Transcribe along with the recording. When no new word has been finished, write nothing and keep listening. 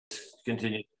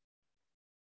continued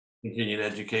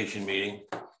education meeting.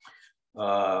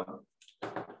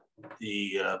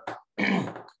 The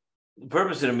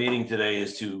purpose of the meeting today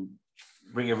is to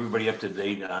bring everybody up to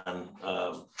date on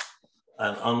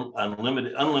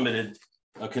unlimited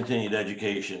continued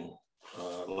education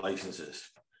licenses.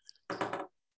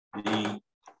 I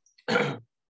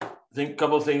think a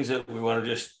couple of things that we want to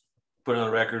just put on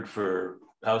the record for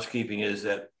housekeeping is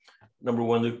that, number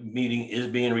one, the meeting is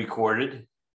being recorded.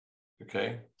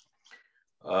 Okay.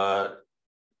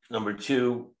 Number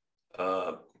two,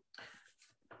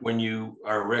 when you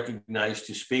are recognized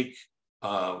to speak,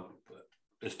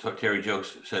 as Terry Jo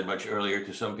said much earlier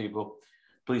to some people,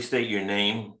 please state your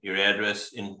name, your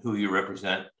address, and who you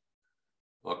represent,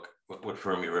 what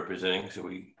firm you're representing, so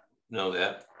we know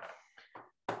that.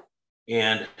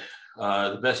 And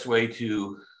the best way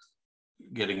to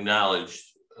get acknowledged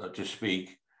to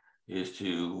speak is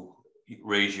to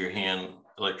raise your hand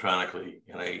electronically,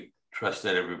 and I trust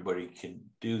that everybody can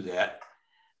do that.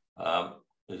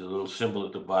 There's a little symbol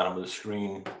at the bottom of the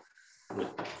screen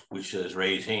which says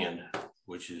raise hand,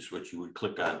 which is what you would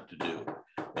click on to do.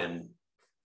 And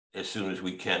as soon as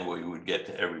we can, we would get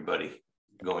to everybody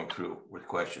going through with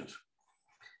questions.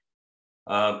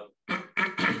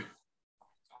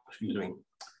 Excuse me.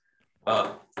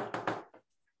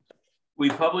 We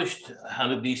published on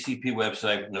the DCP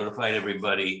website, notified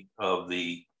everybody of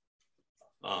the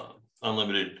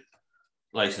unlimited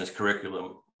license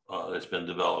curriculum that's been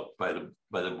developed by the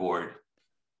board.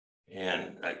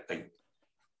 And I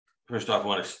first off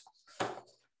want to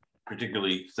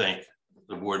particularly thank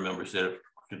the board members that have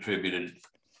contributed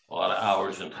a lot of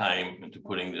hours and time into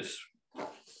putting this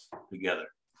together.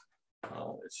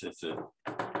 It's a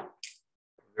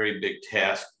very big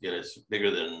task, and it's bigger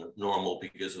than normal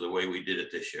because of the way we did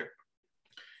it this year.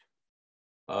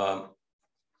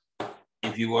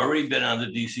 If you've already been on the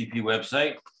DCP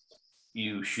website,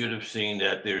 you should have seen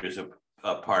that there is a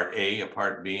part A, a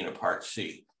part B, and a part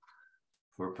C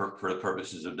for the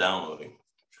purposes of downloading.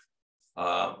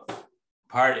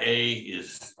 Part A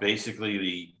is basically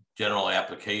the general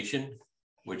application,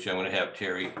 which I'm going to have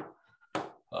Terry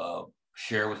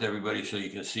share with everybody so you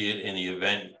can see it in the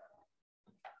event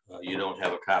you don't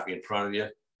have a copy in front of you.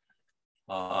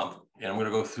 And I'm going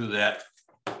to go through that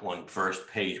one first,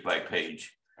 page by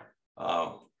page.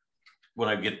 When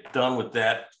I get done with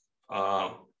that,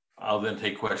 I'll then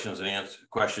take questions and answer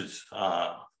questions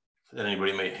that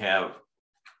anybody may have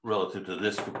relative to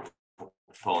this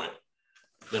component.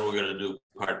 Then we're going to do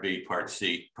part B, part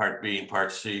C. Part B and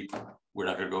part C, we're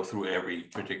not going to go through every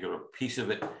particular piece of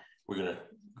it. We're going to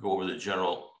go over the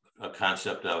general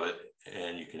concept of it,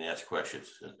 and you can ask questions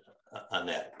on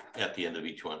that at the end of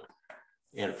each one.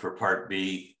 And for part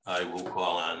B, I will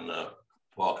call on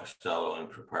Paul Costello,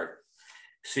 and for part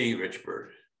C, Rich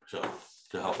Bird, so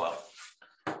to help out.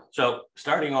 So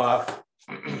starting off,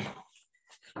 I'm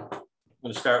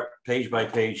going to start page by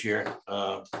page here,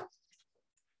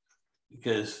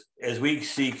 because as we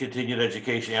see continued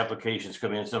education applications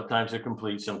come in, sometimes they're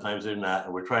complete, sometimes they're not,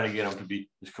 and we're trying to get them to be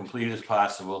as complete as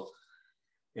possible.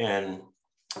 And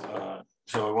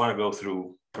so I want to go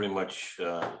through pretty much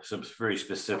some very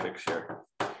specifics here.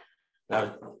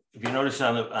 Now, if you notice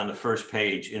on the first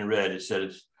page in red, it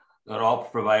says that all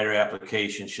provider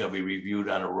applications shall be reviewed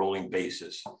on a rolling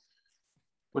basis.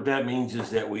 What that means is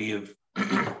that we have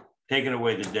taken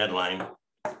away the deadline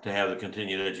to have the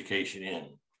continued education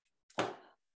in.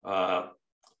 The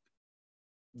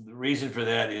reason for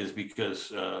that is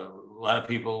because a lot of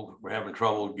people were having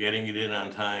trouble getting it in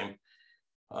on time.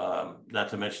 Not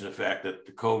to mention the fact that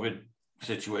the COVID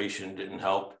situation didn't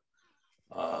help.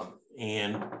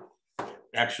 And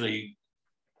actually,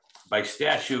 by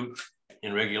statute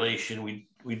and regulation, we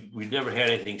never had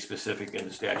anything specific in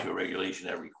the statute or regulation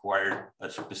that required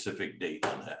a specific date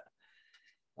on that.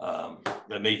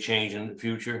 That may change in the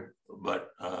future, but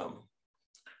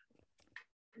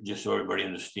just so everybody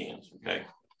understands, okay?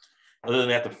 Other than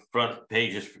that, the front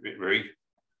page is very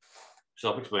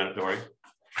self-explanatory.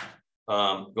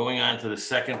 Going on to the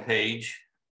second page,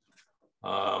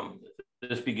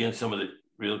 this begins some of the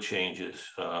real changes.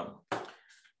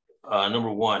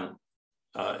 Number one,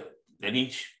 that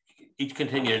each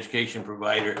continuing education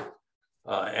provider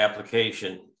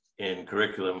application and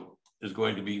curriculum is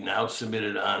going to be now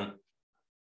submitted on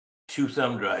 2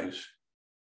 thumb drives,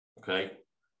 okay?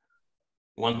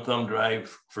 1 thumb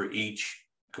drive for each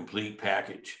complete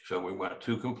package. So we want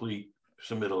 2 complete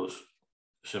submittals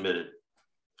submitted.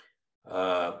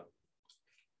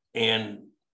 And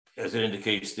as it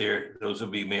indicates there, those will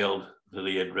be mailed to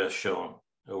the address shown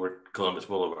over Columbus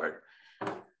Boulevard.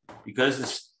 Because the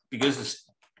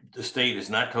the state is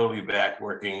not totally back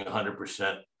working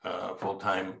 100%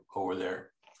 full-time over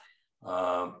there.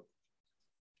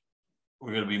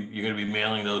 You're going to be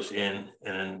mailing those in,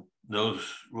 and then those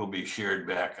will be shared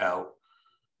back out.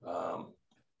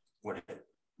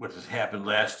 What has happened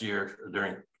last year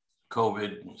during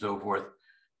COVID and so forth,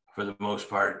 for the most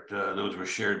part, those were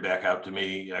shared back out to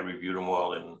me. I reviewed them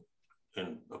all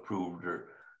and approved or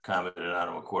commented on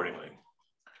them accordingly.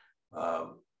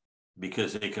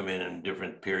 Because they come in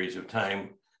different periods of time,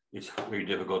 it's very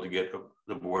difficult to get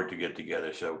the board to get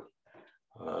together. So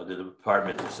the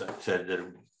department said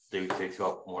that they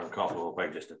felt more comfortable if I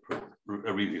just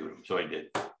reviewed them. So I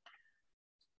did.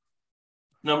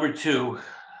 Number two,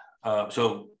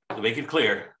 so to make it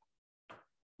clear,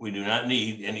 we do not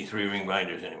need any 3-ring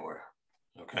binders anymore,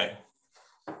 okay?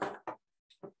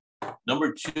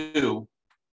 Number two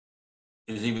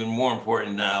is even more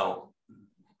important now,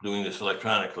 doing this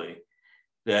electronically,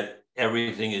 that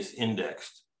everything is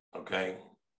indexed, okay?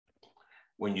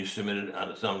 When you submit it on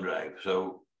a thumb drive.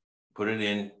 So put it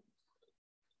in,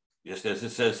 just as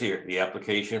it says here, the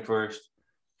application first,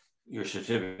 your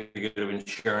certificate of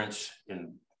insurance,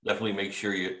 and definitely make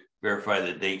sure you verify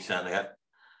the dates on that,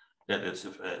 that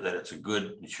it's a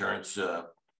good insurance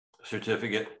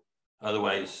certificate.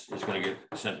 Otherwise, it's going to get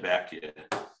sent back to you.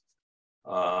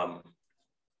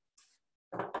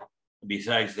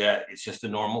 Besides that, it's just the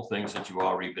normal things that you've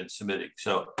already been submitting.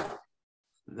 So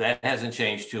that hasn't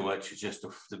changed too much. It's just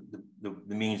the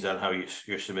means on how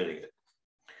you're submitting it.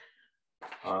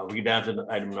 We get down to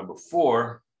item number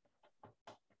 4.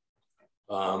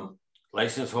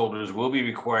 License holders will be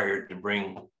required to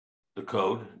bring the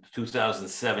code, the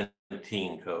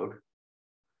 2017 code.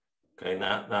 Okay,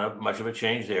 not much of a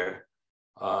change there.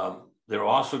 They're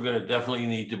also going to definitely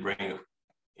need to bring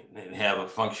and have a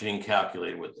functioning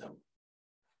calculator with them.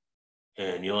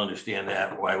 And you'll understand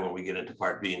that why when we get into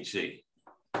part B and C.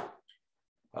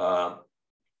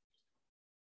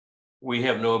 We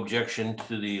have no objection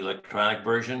to the electronic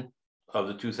version of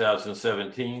the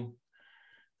 2017.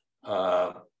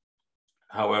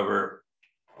 However,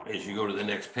 as you go to the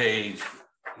next page,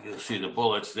 you'll see the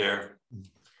bullets there,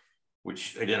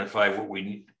 which identify what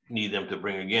we need them to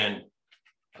bring again.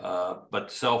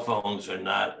 But cell phones are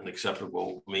not an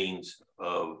acceptable means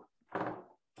of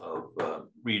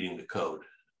reading the code.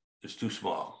 It's too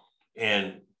small.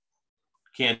 And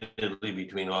candidly,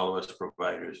 between all of us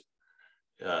providers,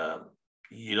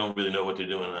 you don't really know what they're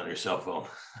doing on your cell phone.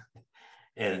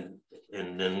 and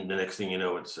then the next thing you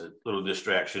know, it's a little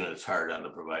distraction, and it's hard on the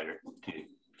provider to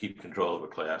keep control of a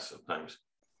class sometimes.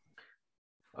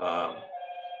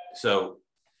 So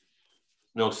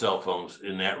no cell phones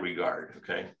in that regard,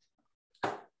 okay?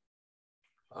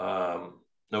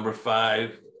 Number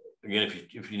 5, again,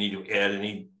 if you need to add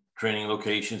any training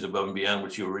locations above and beyond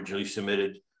what you originally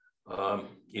submitted,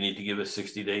 you need to give us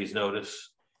 60 days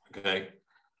notice, okay?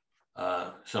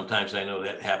 Sometimes I know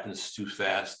that happens too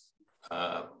fast.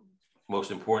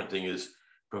 Most important thing is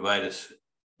provide us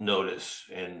notice,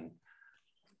 and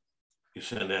you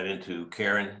send that into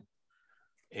Karen,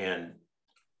 and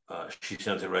she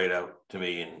sends it right out to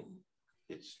me, and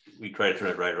we try to turn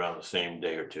it right around the same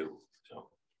day or two. So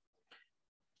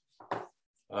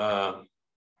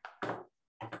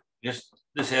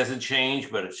this hasn't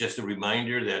changed, but it's just a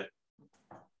reminder that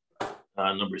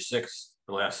number 6,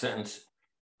 the last sentence,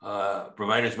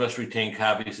 providers must retain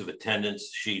copies of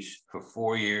attendance sheets for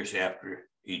 4 years after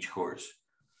each course.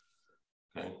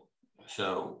 Okay,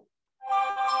 so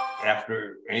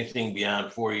after anything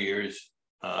beyond 4 years,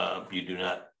 you do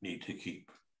not need to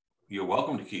keep. You're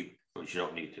welcome to keep, but you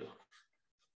don't need to.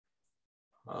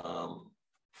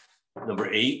 Number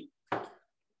 8,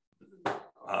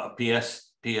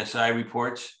 PSI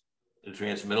reports, the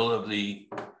transmittal of the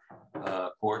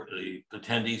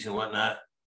attendees and whatnot,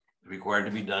 required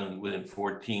to be done within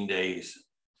 14 days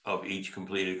of each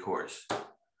completed course.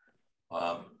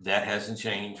 That hasn't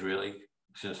changed really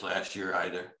since last year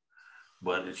either,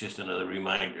 but it's just another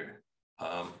reminder.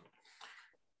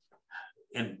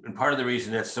 And part of the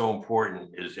reason that's so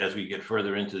important is as we get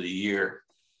further into the year,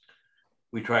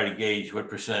 we try to gauge what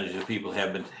percentage of people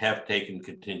have taken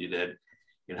continued ed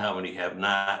and how many have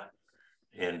not.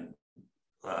 And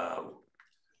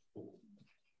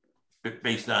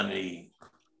based on the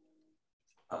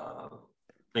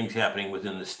things happening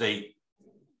within the state,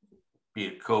 be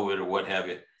it COVID or what have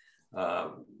you,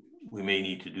 we may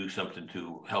need to do something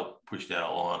to help push that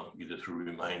along, either through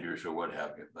reminders or what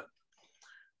have you.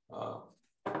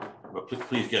 But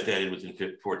please get that in within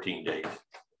 14 days.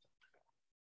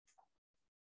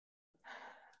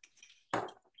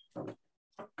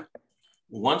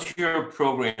 once your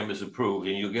program is approved,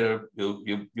 and you'll get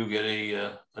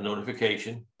a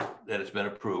notification that it's been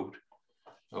approved,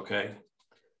 okay?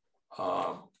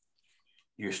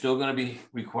 You're still going to be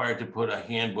required to put a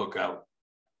handbook out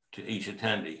to each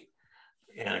attendee,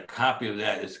 and a copy of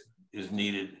that is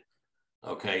needed,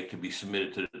 okay, to be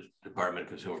submitted to the Department of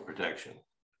Consumer Protection.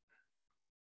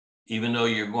 Even though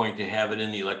you're going to have it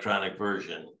in the electronic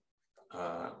version,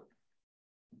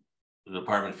 the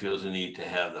department feels the need to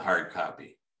have the hard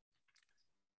copy.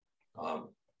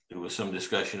 There was some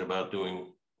discussion about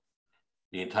doing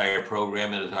the entire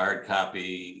program as a hard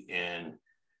copy, and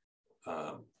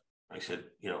I said,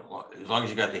 you know, as long as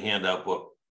you got the handout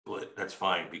book, that's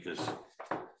fine, because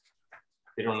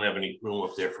they don't have any room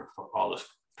up there for all this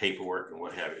paperwork and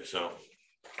what have you. So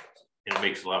it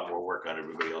makes a lot more work on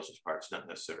everybody else's part. It's not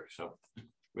necessary. So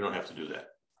we don't have to do that.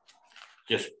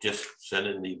 Just send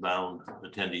in the bound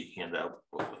attendee handout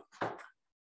booklet.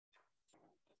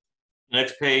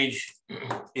 Next page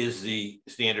is the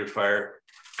standard fire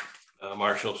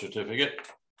marshal certificate.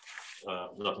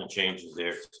 Nothing changes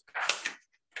there.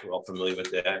 We're all familiar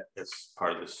with that. That's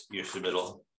part of this year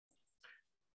submittal.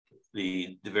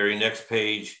 The very next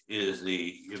page is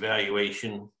the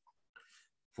evaluation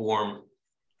form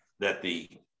that the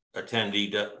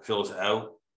attendee fills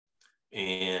out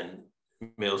and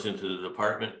mails into the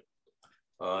department.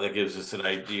 That gives us an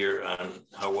idea on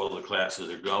how well the classes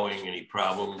are going, any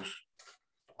problems.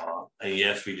 And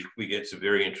yes, we get some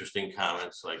very interesting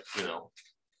comments, like, you know,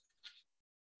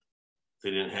 they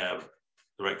didn't have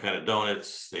the right kind of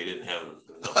donuts. They didn't have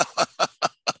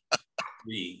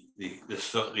the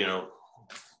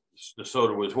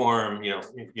soda was warm, you know,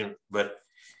 but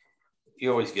you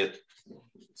always get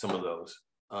some of those.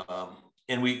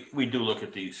 And we do look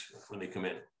at these when they come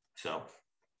in. So,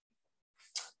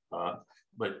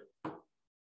 but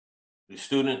the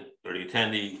student or the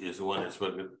attendee is the one that's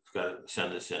got to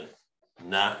send this in,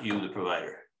 not you, the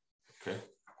provider. Okay.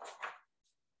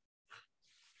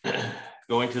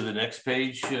 Going to the next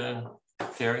page,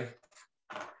 Terry.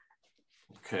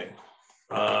 Okay.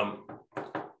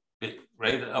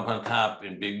 Right up on top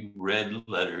in big red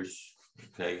letters,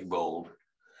 okay, bold,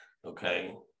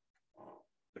 okay.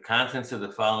 The contents of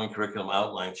the following curriculum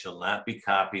outline shall not be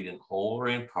copied in whole or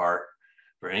in part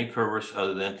for any purpose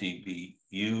other than to be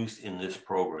used in this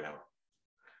program.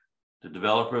 The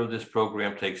developer of this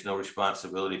program takes no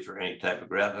responsibility for any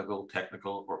typographical,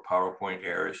 technical, or PowerPoint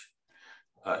errors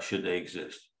should they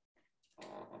exist.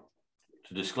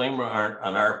 The disclaimer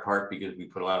on our part, because we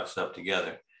put a lot of stuff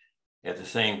together, at the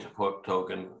same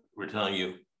token, we're telling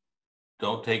you,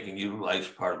 don't take and utilize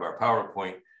part of our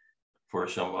PowerPoint for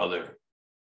some other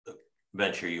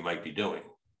venture you might be doing,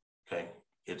 okay?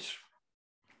 It's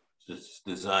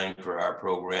designed for our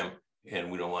program, and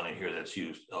we don't want to hear that's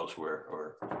used elsewhere,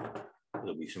 or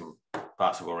there'll be some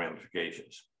possible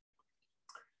ramifications.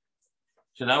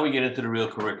 So now we get into the real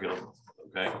curriculum,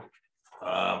 okay?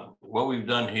 What we've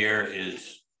done here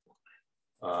is,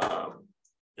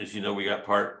 as you know, we got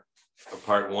part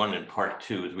 1 and part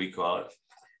 2, as we call it.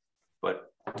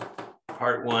 But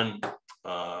part 1,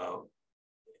 I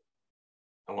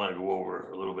want to go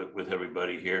over a little bit with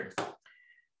everybody here.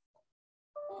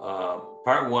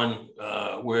 Part 1,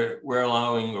 we're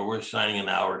allowing, or we're assigning an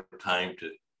hour time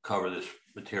to cover this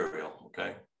material,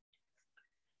 okay?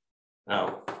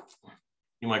 Now,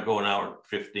 you might go an hour and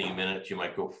 15 minutes, you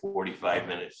might go 45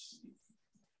 minutes.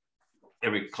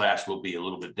 Every class will be a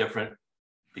little bit different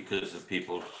because of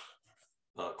people's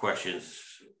questions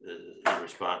and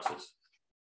responses.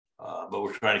 But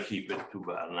we're trying to keep it to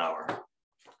about an hour.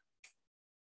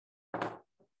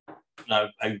 Now,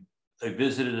 I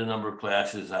visited a number of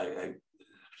classes, I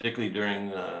particularly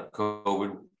during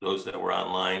COVID, those that were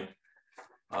online,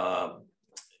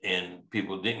 and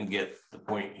people didn't get the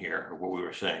point here of what we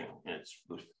were saying. And it's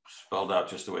spelled out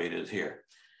just the way it is here.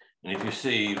 And if you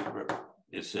see,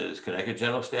 it says Connecticut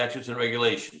General Statutes and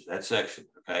Regulations, that section,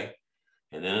 okay?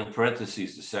 And then in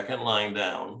parentheses, the second line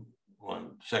down,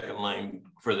 second line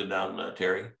further down,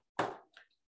 Terry,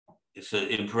 it says,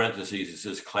 in parentheses, it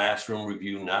says classroom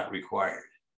review not required,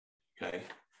 okay?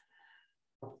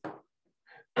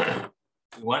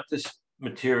 We want this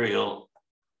material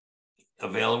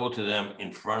available to them,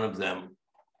 in front of them,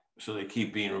 so they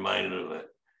keep being reminded of it.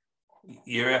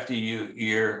 Year after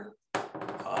year,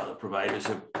 the providers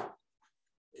have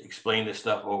explained this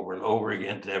stuff over and over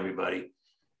again to everybody.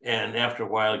 And after a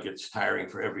while, it gets tiring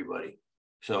for everybody.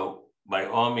 So by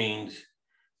all means,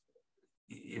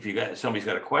 if somebody's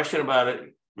got a question about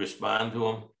it, respond to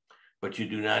them, but you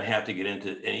do not have to get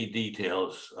into any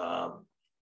details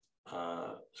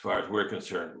as far as we're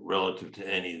concerned relative to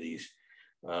any of these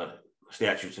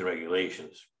statutes and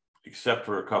regulations, except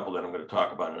for a couple that I'm going to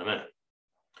talk about in a minute.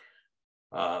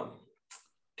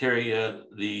 Terry,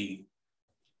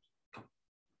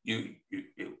 it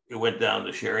went down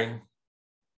to sharing.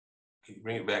 Can you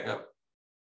bring it back up?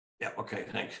 Yeah, okay,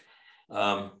 thanks.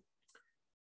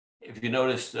 If you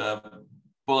noticed,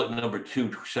 bullet number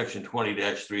 2, section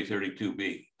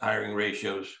 20-332B, hiring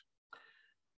ratios.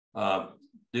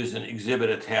 There's an exhibit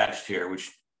attached here,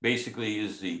 which basically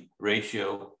is the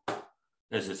ratio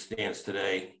as it stands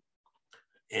today.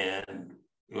 And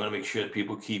you want to make sure that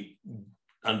people keep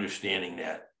understanding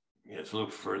that. Yeah, let's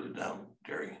look further down,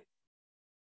 Terry.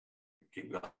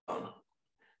 Keep going.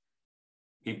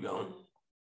 Keep going.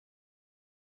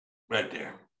 Right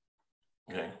there.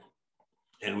 Okay.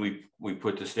 And we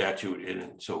put the statute in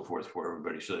and so forth for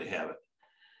everybody so they have it.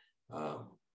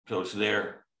 So it's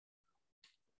there.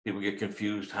 People get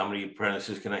confused. How many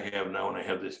apprentices can I have now when I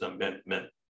have this number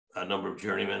of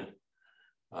journeymen?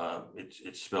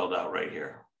 It's spelled out right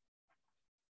here.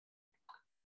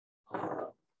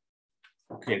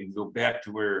 Okay, we go back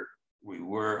to where we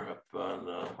were up on.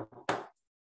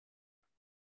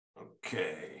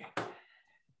 Okay.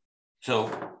 So,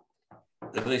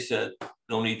 as I said,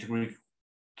 no need to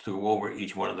go over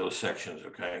each one of those sections,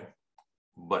 okay?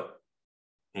 But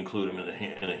include them in the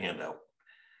handout.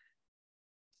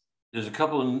 There's a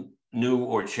couple of new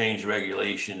or changed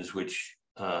regulations which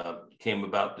came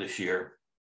about this year,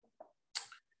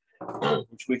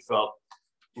 which we felt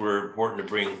were important to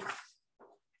bring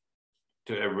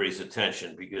to everybody's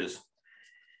attention, because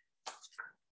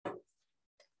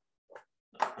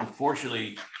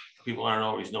unfortunately, people aren't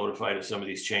always notified of some of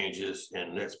these changes,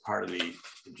 and that's part of the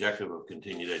objective of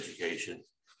continued education,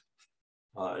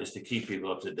 is to keep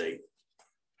people up to date.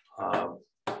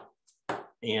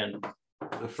 And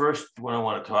the first one I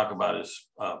want to talk about is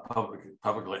Public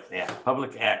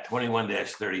Act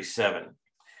 21-37,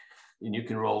 and you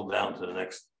can roll down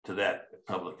to that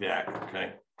Public Act.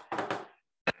 Okay.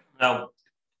 Now,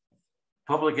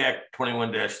 Public Act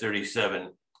 21-37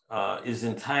 is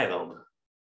entitled,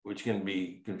 which can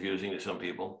be confusing to some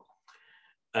people,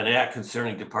 an act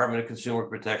concerning Department of Consumer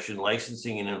Protection,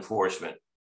 licensing and enforcement,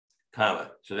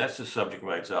 comma. So that's the subject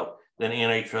by itself. Then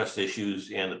antitrust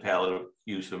issues and the palliative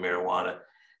use of marijuana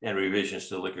and revisions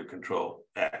to the Liquor Control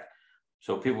Act.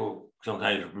 So people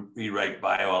sometimes rewrite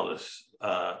by all this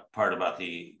part about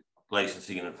the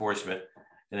licensing and enforcement,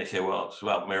 and they say, well, it's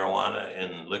about marijuana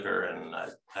and liquor, and I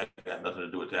got nothing to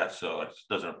do with that, so it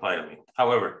doesn't apply to me.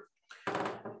 However,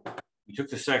 we took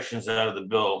the sections out of the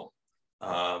bill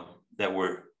that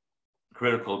were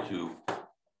critical to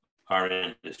our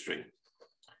industry.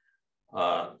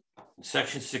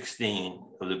 Section 16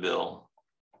 of the bill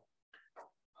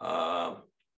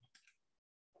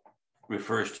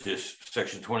refers to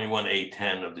section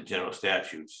 21A10 of the general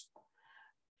statutes,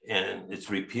 and it's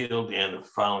repealed and the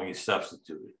following is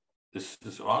substituted. This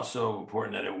is also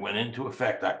important that it went into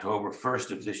effect October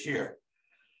 1st of this year.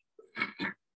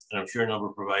 And I'm sure a number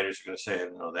of providers are going to say, I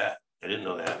didn't know that. I didn't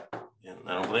know that. And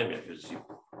I don't blame you, because there's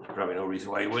probably no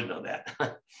reason why you would know that.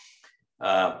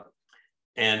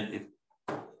 And if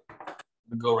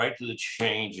we go right to the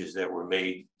changes that were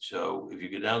made. So if you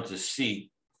go down to C,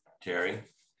 Terry,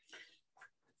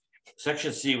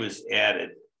 section C was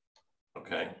added,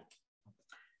 okay?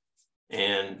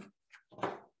 And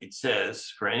it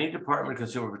says, for any Department of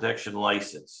Consumer Protection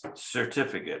license,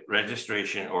 certificate,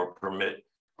 registration, or permit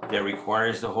that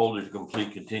requires the holder to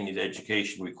complete continued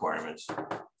education requirements,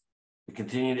 the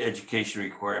continued education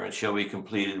requirements shall be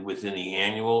completed within the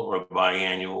annual or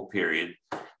biannual period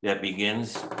that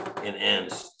begins and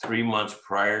ends 3 months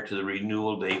prior to the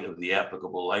renewal date of the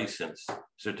applicable license,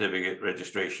 certificate,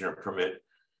 registration, or permit,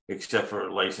 except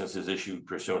for licenses issued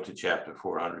pursuant to Chapter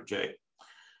 400J.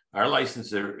 Our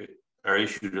licenses are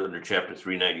issued under Chapter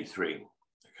 393,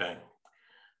 okay?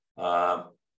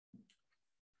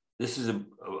 This is a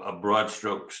broad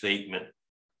stroke statement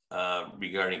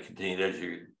regarding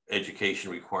continued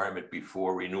education requirement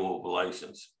before renewal of a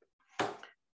license.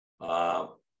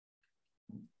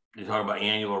 You're talking about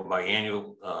annual or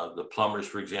biannual. The plumbers,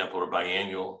 for example, are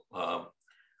biannual.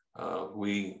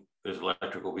 We, as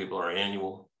electrical people, are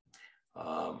annual.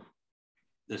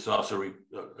 This also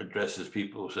addresses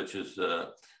people such as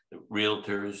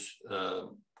realtors,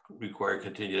 require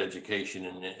continued education,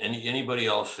 and anybody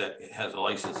else that has a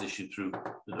license issued through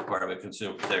the Department of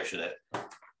Consumer Protection that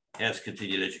has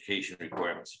continued education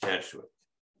requirements attached to it.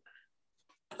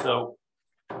 So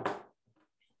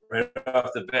right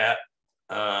off the bat,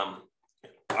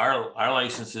 our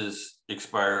licenses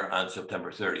expire on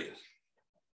September 30th.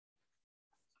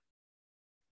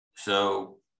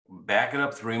 So back it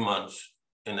up 3 months,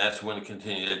 and that's when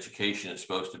continued education is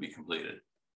supposed to be completed.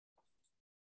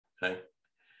 Okay.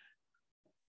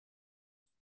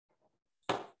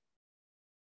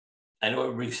 I know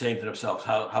everybody's saying to themselves,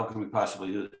 how can we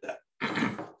possibly do that?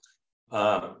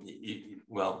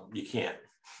 Well, you can't.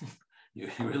 You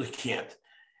really can't.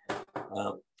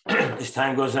 As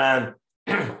time goes on,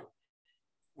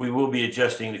 we will be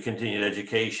adjusting the continued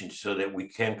education so that we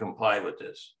can comply with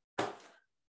this.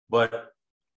 But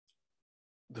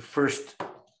the first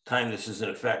time this is in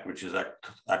effect, which is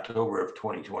October of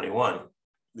 2021,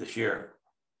 this year,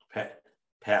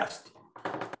 past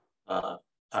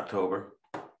October,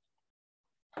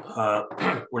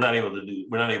 we're not able to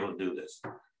do this.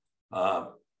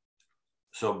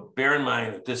 So bear in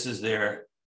mind that this is there.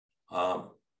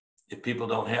 If people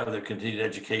don't have their continued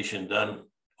education done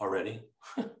already,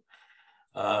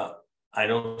 I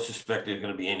don't suspect there's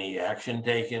going to be any action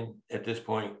taken at this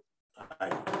point. I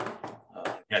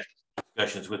had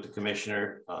discussions with the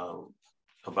commissioner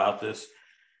about this,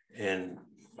 and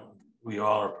we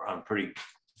all are on pretty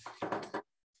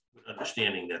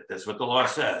understanding that that's what the law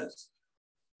says.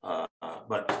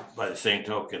 But by the same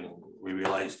token, we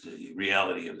realize the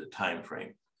reality of the time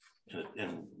frame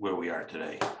and where we are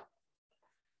today.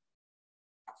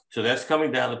 So that's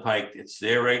coming down the pike. It's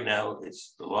there right now.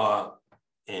 It's the law,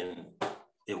 and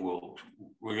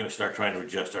we're going to start trying to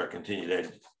adjust our continued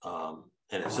ed.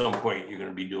 And at some point, you're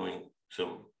going to be doing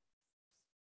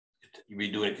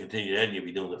continued ed, and you'll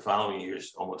be doing the following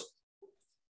years almost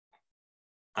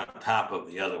on top of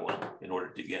the other one in order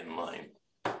to get in line.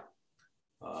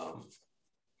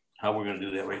 How we're going to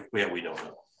do that, we don't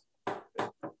know.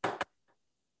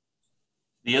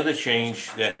 The other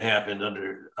change that happened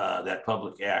under that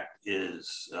public act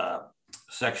is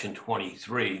section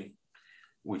 23,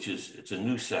 which it's a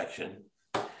new section.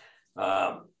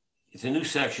 It's a new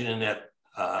section in that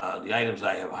the items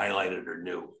I have highlighted are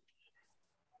new.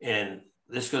 And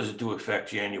this goes into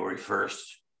effect January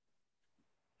 1st,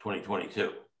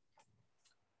 2022.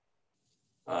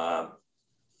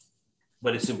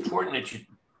 But it's important that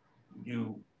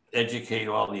you educate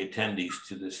all the attendees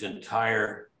to this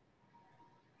entire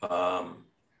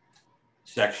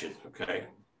section, okay?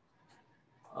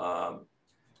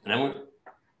 And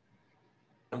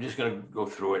I'm just going to go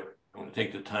through it. I'm going to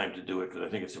take the time to do it because I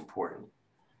think it's important.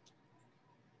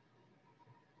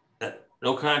 That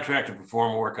no contractor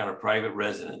perform work on a private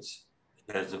residence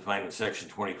as defined in section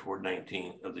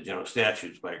 2419 of the general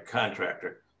statutes by a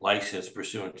contractor licensed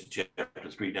pursuant to chapter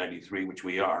 393, which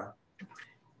we are,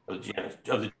 of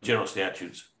the general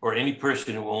statutes, or any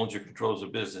person who owns or controls a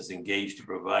business engaged to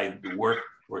provide the work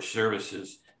or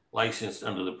services licensed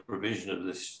under the provision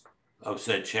of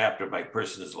said chapter by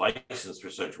persons licensed for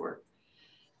such work,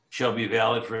 shall be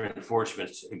valid for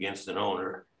enforcement against an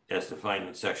owner as defined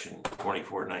in section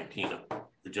 2419 of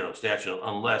the general statute,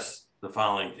 unless the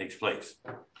following takes place.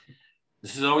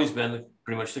 This has always been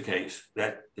pretty much the case,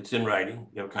 that it's in writing,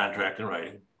 you have a contract in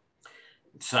writing.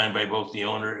 It's signed by both the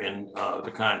owner and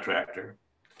the contractor.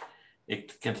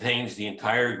 It contains the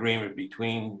entire agreement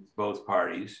between both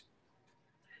parties.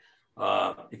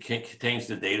 It contains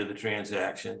the date of the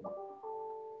transaction.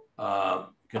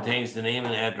 Contains the name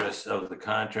and address of the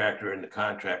contractor and the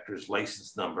contractor's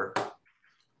license number,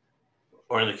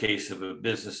 or in the case of a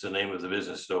business, the name of the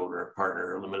business owner,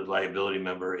 partner, or limited liability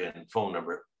member, and phone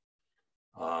number,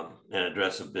 and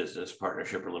address of business,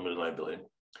 partnership, or limited liability.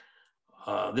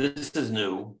 This is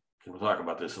new, and we'll talk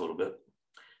about this a little bit.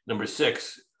 Number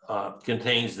 6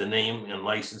 contains the name and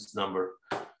license number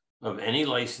of any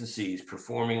licensees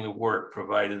performing the work,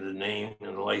 provided the name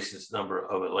and the license number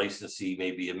of a licensee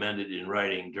may be amended in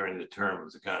writing during the term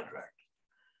of the contract.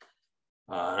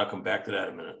 I'll come back to that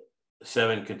in a minute.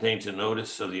 7 contains a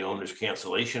notice of the owner's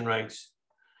cancellation rights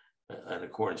in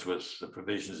accordance with the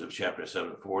provisions of chapter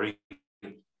 740,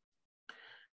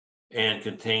 and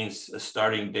contains a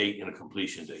starting date and a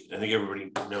completion date. I think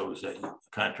everybody knows that the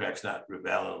contract's not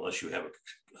valid unless you have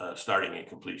a starting and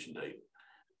completion date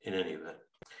in any event.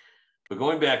 But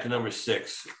going back to number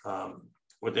 6,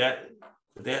 what that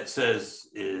says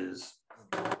is,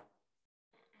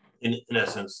 in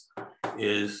essence,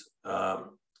 is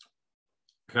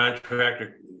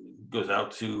contractor goes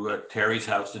out to Terry's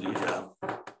house to do a job,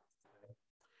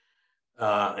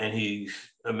 and he's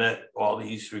met all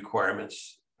these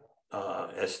requirements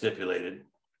as stipulated,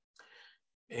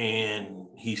 and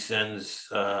he sends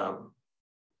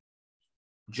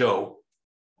Joe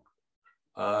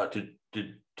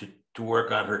to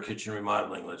work on her kitchen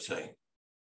remodeling, let's say.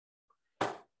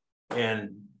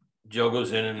 And Joe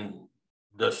goes in and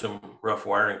does some rough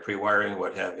wiring, pre-wiring,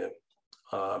 what have you.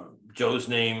 Joe's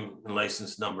name and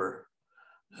license number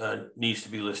needs to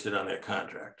be listed on that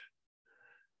contract.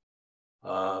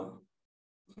 Now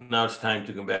it's time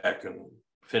to come back and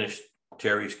finish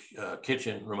Terry's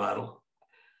kitchen remodel.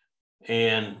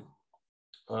 And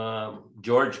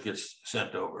George gets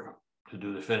sent over to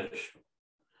do the finish.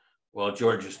 Well,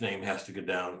 George's name has to go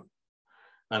down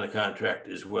on the contract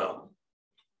as well.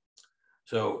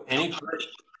 So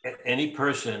any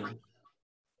person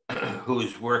who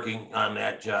is working on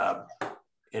that job,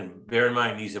 and bear in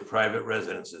mind, these are private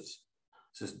residences.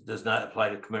 This does not apply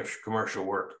to commercial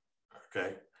work,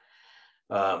 okay?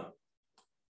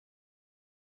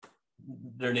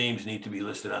 Their names need to be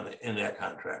listed in that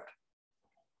contract,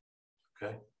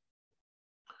 okay?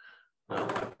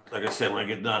 Like I said, when I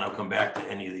get done, I'll come back to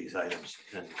any of these items.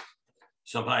 And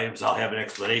some items I'll have an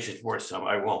explanation for, some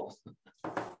I won't.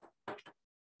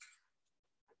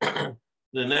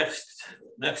 The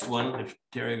next one, if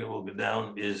Terry will go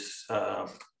down, is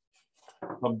Public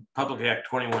Act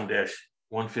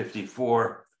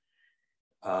 21-154.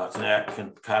 It's an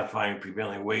act codifying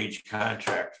prevailing wage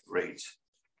contract rates.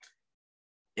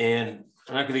 And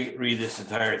I'm not going to read this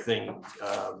entire thing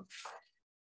to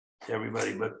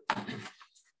everybody, but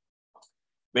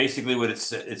basically what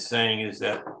it's saying is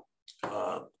that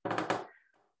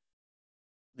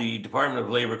the Department of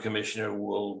Labor Commissioner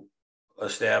will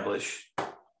establish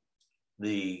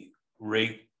the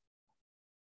rate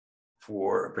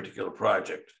for a particular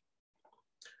project.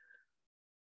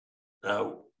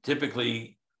 Now,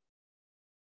 typically,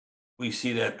 we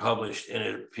see that published, and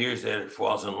it appears that it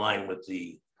falls in line with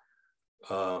the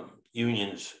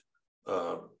union's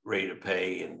rate of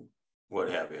pay and what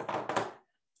have you.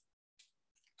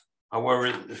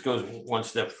 However, this goes one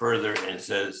step further and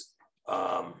says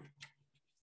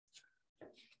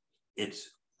it's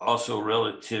also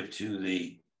relative to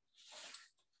the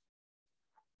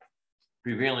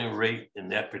prevailing rate in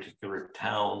that particular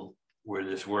town where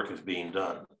this work is being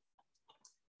done.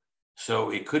 So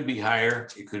it could be higher,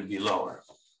 it could be lower.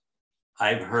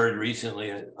 I've heard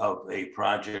recently of a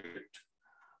project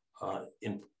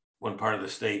in one part of the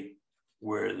state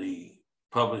where the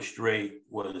published rate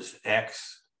was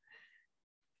X,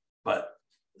 but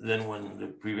then when the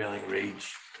prevailing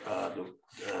wage, the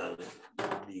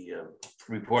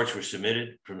reports were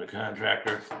submitted from the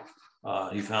contractor,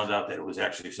 he found out that it was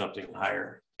actually something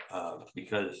higher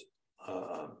because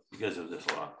of this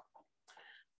law.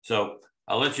 So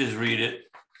I'll let you just read it.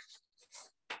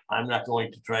 I'm not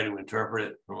going to try to interpret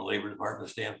it from a Labor Department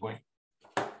standpoint.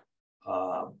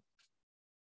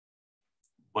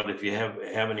 But if you have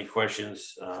any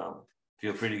questions,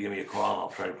 feel free to give me a call. I'll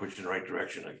try to put you in the right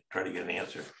direction. I try to get an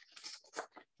answer.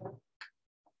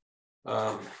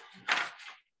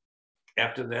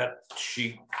 After that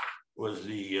sheet was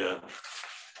the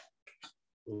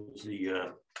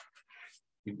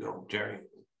keep going, Terry,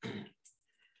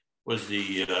 was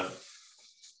the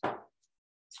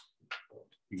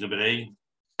Exhibit A,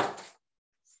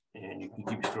 and you can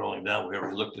keep scrolling down. We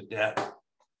already looked at that,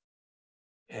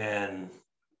 and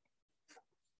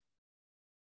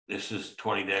this is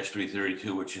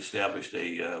 20-332, which established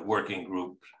a working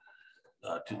group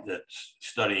that's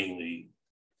studying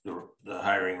the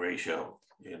hiring ratio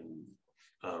and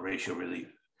ratio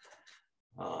relief.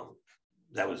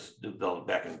 That was developed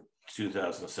back in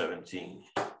 2017.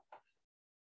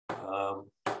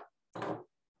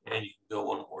 And you can go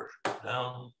one more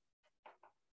down.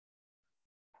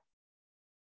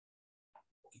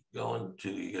 Keep going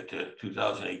till you get to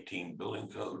 2018 building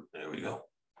code. There we go,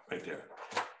 right there.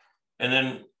 And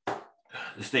then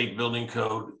the state building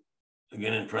code,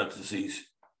 again in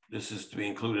parentheses, this is to be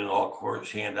included in all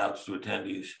course handouts to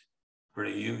attendees for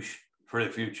the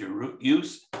future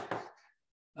use.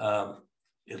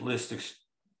 It lists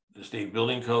the state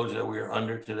building codes that we are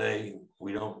under today.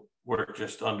 We don't work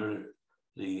just under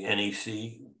the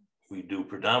NEC. We do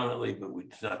predominantly, but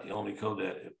it's not the only code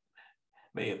that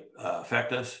may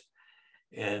affect us.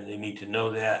 And they need to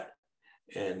know that.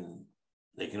 And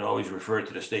they can always refer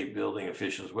to the state building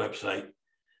officials website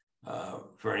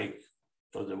for any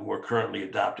of the more currently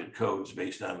adopted codes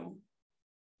based on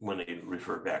when they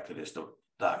refer back to this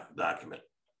document.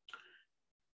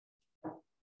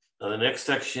 Now, the next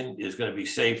section is going to be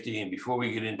safety. And before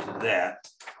we get into that,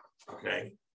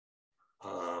 okay,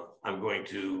 I'm going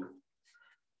to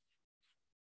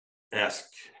ask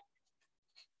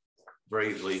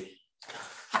bravely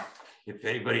if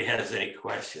anybody has any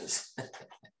questions.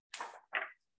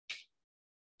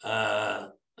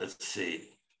 Let's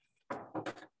see.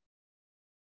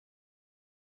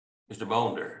 Mr.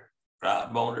 Bonder,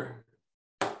 Rob Bonder.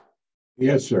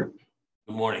 Yes, sir.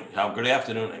 Good morning. Good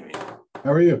afternoon, I mean.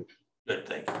 How are you? Good,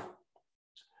 thank you.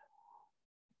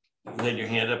 You had your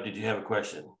hand up. Did you have a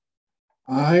question?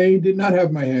 I did not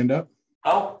have my hand up.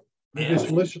 Oh, I'm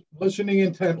just listening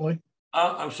intently.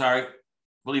 Oh, I'm sorry.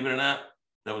 Believe it or not,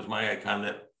 that was my icon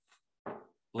that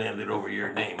landed over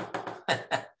your name.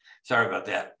 Sorry about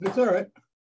that. It's all right.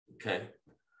 Okay.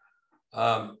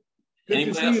 Good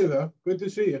to see you, though. Good to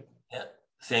see you. Yeah,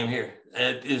 same here.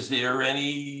 Is there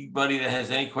anybody that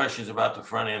has any questions about the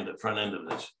front end of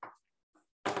this?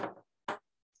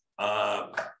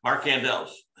 Mark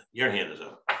Candels, your hand is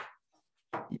up.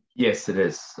 Yes, it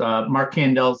is. Mark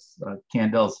Candels,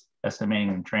 Candels Estimating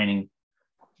and Training,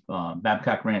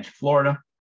 Babcock Ranch, Florida.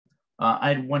 I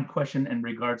had one question in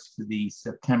regards to the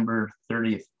September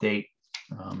 30th date.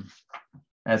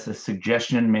 As a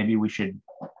suggestion, maybe we should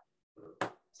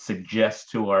suggest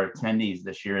to our attendees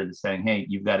this year that saying, hey,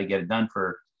 you've got to get it done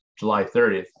for July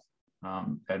 30th.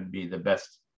 That'd be the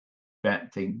best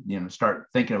bet to start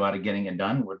thinking about it, getting it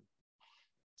done. Would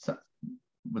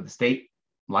the state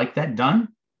like that done?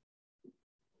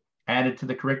 Added to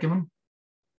the curriculum?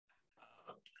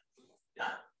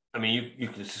 I mean, you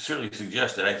can certainly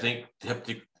suggest it. I think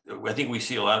we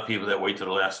see a lot of people that wait to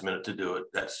the last minute to do it.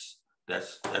 That's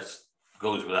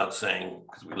goes without saying,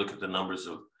 because we look at the numbers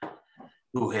of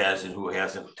who has and who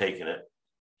hasn't taken it.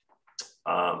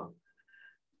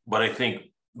 But I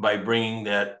think by bringing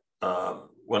that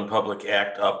One Public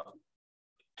Act up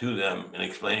to them and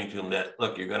explaining to them that,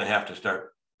 look, you're going to have to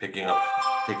start picking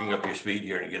up your speed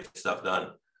here and get stuff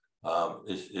done,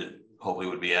 is hopefully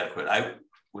would be adequate. I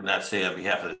would not say on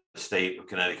behalf of the state of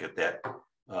Connecticut that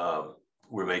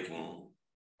we're making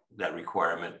that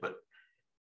requirement, but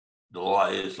the law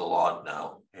is the law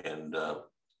now, and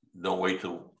don't wait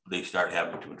till they start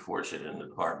having to enforce it in the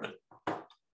department.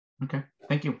 Okay,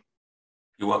 thank you.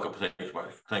 You're welcome. Thanks,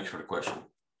 Mark. Thanks for the question.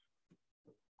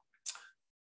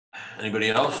 Anybody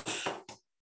else?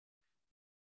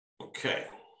 Okay.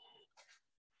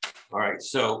 All right,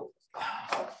 so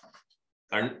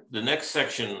the next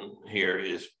section here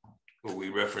is what we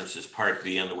reference as Part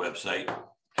B on the website,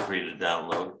 free to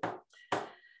download.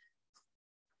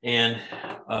 And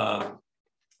I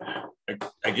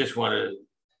just want to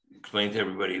explain to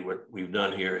everybody what we've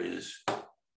done here is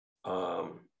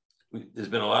there's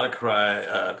been a lot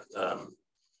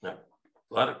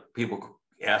of people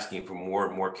asking for more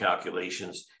and more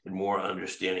calculations and more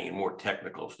understanding and more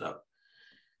technical stuff.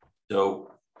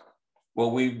 So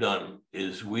what we've done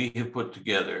is we have put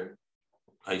together,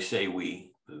 I say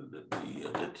we,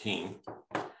 the team,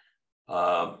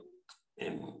 and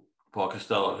Paul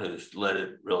Costello has led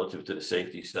it relative to the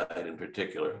safety side in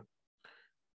particular.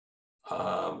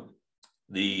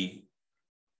 The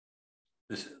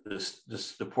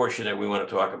portion that we want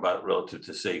to talk about relative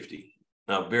to safety.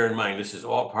 Now, bear in mind, this is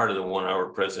all part of the 1 hour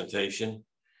presentation.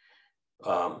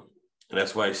 And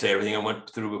that's why I say everything I went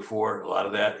through before, a lot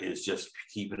of that is just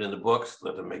keep it in the books,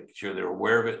 let them make sure they're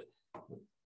aware of it,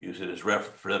 use it as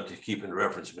reference for them to keep in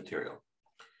reference material.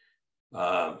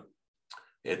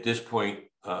 At this point,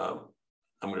 I'm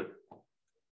going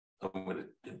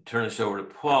to turn this over to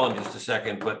Paul in just a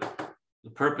second, but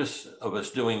the purpose of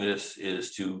us doing this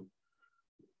is to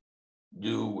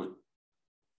do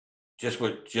just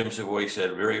what Jim Savoy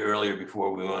said very earlier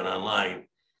before we went online,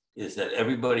 is that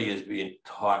everybody is being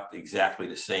taught exactly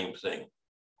the same thing,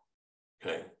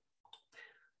 okay?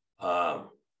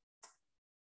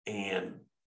 And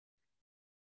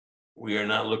we are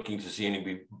not looking to see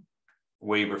any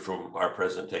waiver from our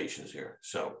presentations here.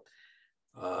 So,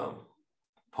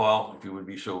 Paul, if you would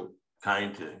be so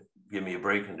kind to give me a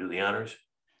break and do the honors.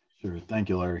 Sure, thank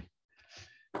you, Larry.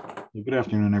 Good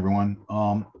afternoon, everyone.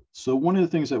 So one of the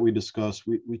things that we discussed,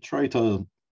 we try to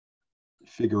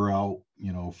figure out,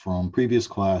 from previous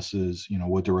classes,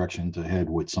 what direction to head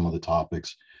with some of the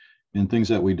topics, and things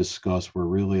that we discussed were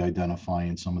really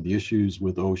identifying some of the issues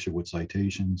with OSHA with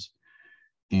citations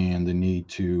and the need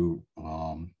to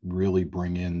really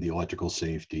bring in the electrical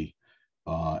safety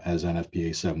as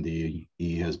NFPA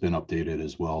 70E has been updated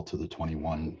as well to the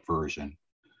 21 version.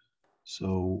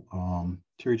 So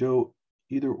Terry Jo,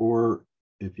 either or,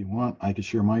 if you want, I could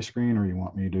share my screen, or you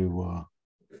want me to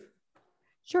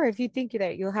Sure, if you think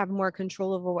that you'll have more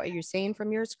control over what you're saying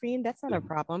from your screen, that's not a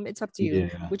problem. It's up to you.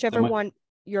 Yeah, whichever one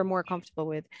you're more comfortable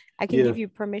with. I can give you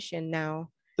permission now.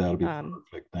 That'll be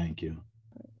perfect. Thank you.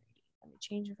 Let me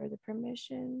change over the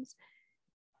permissions.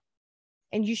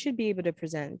 And you should be able to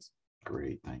present.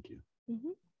 Great, thank you.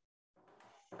 Mm-hmm.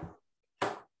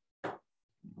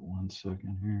 1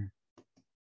 second here.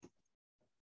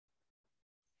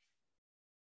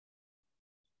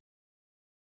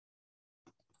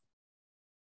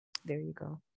 There you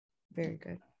go. Very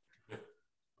good.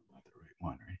 Not the right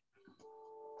one, right?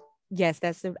 Yes,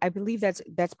 I believe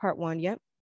that's part one. Yep.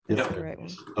 That's Yep. the correct one.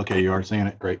 Okay, you are seeing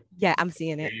it. Great. Yeah, I'm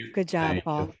seeing it. Good job, Thank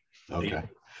Paul. you. Okay.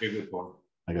 Good one.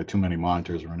 I got too many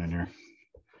monitors running here.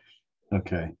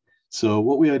 Okay. So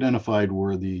what we identified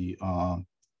were the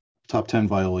top 10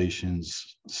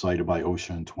 violations cited by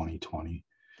OSHA in 2020.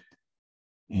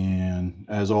 And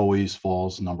as always,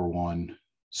 falls number one.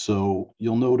 So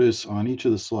you'll notice on each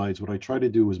of the slides, what I try to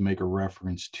do is make a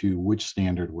reference to which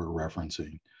standard we're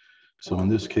referencing. So in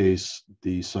this case,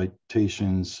 the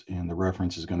citations and the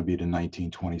reference is going to be to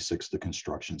 1926, the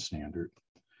construction standard,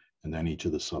 and then each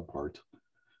of the subparts.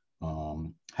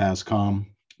 HASCOM,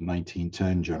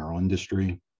 1910, general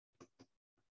industry.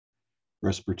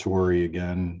 Respiratory,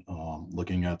 again,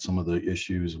 looking at some of the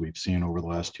issues we've seen over the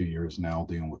last 2 years now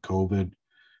dealing with COVID.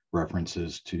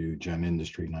 References to Gen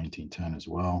Industry 1910 as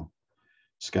well.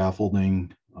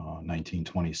 Scaffolding,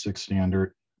 1926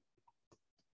 standard.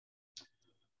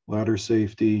 Ladder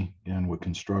safety, again with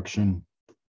construction.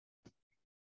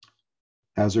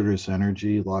 Hazardous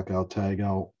energy, lockout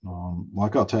tagout.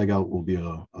 Lockout tagout will be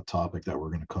a topic that we're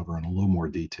going to cover in a little more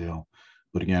detail,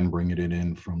 but again, bringing it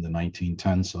in from the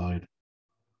 1910 side.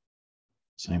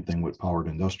 Same thing with powered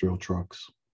industrial trucks.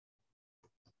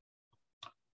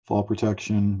 Fall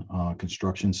protection,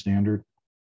 construction standard.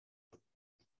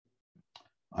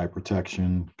 Eye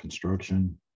protection,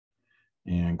 construction,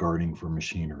 and guarding for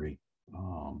machinery,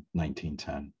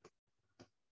 1910.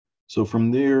 So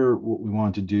from there, what we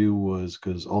wanted to do was,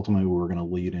 because ultimately we were going to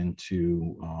lead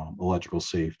into electrical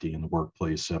safety in the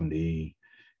workplace 70E,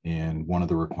 and one of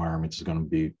the requirements is going to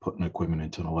be putting equipment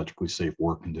into an electrically safe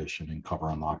work condition and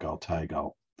cover on lockout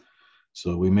tagout.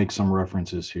 So we make some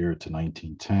references here to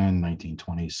 1910,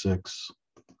 1926,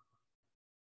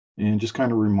 and just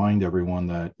kind of remind everyone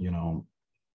that, you know,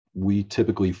 we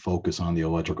typically focus on the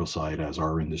electrical side as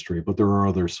our industry, but there are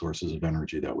other sources of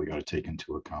energy that we got to take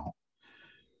into account.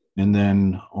 And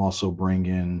then also bring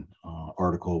in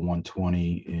Article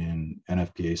 120 in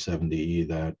NFPA 70E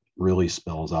that really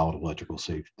spells out electrical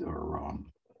safety, or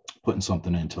putting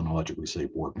something into an electrically safe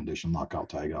work condition, lockout,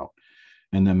 tagout,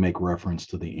 and then make reference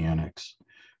to the annex.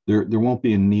 There won't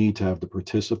be a need to have the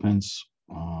participants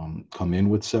come in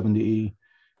with 70E.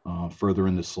 Further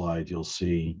in the slide, you'll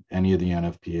see any of the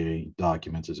NFPA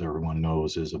documents, as everyone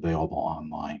knows, is available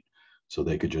online. So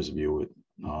they could just view it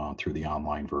through the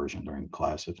online version during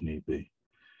class if need be.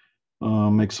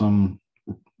 Make some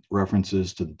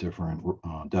references to the different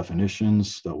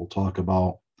definitions that we'll talk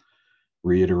about.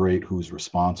 Reiterate who's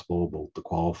responsible, both the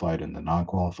qualified and the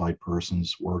non-qualified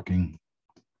persons working.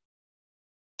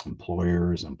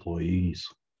 Employers, employees.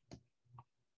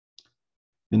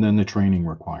 And then the training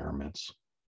requirements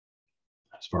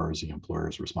as far as the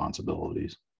employer's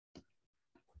responsibilities.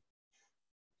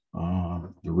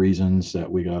 The reasons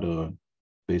that we got to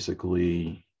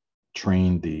basically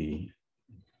train the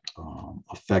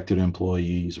affected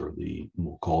employees, or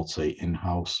we'll call it, say,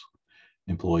 in-house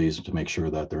employees, to make sure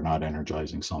that they're not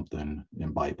energizing something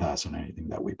and bypassing anything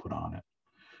that we put on it.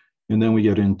 And then we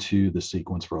get into the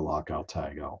sequence for a lockout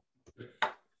tagout.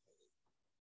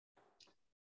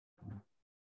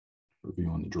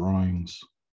 Reviewing the drawings.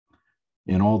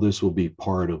 And all this will be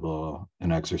part of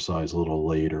an exercise a little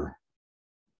later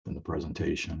in the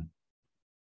presentation.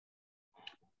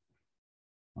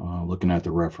 Looking at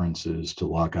the references to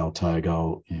lockout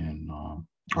tagout in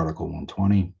Article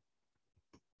 120.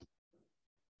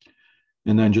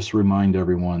 And then just remind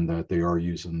everyone that they are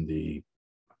using the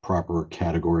proper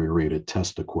category rated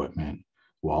test equipment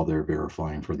while they're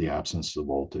verifying for the absence of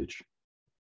voltage.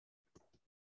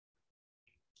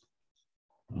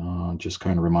 Just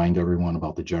kind of remind everyone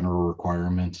about the general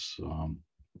requirements.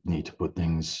 Need to put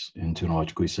things into an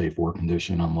electrically safe work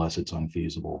condition unless it's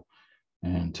unfeasible.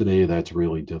 And today that's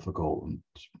really difficult.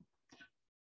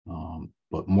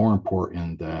 But more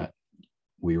important, that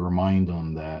we remind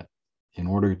them that in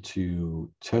order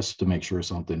to test to make sure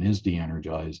something is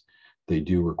de-energized, they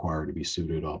do require to be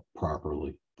suited up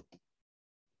properly.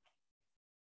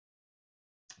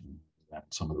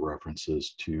 Some of the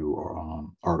references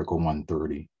to Article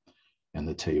 130 and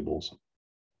the tables.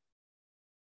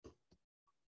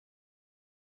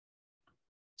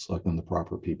 Selecting the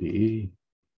proper PPE.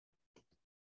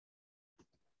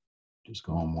 Just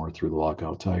going more through the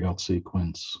lockout tagout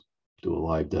sequence. Do a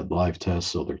live dead live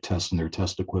test, so they're testing their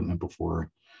test equipment before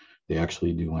they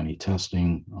actually do any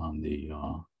testing on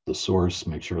the source.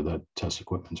 Make sure that test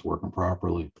equipment's working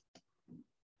properly.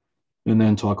 And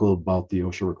then talk a little about the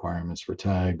OSHA requirements for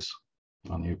tags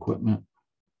on the equipment.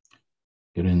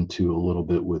 Get into a little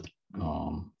bit with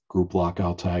group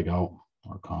lockout tagout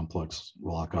or complex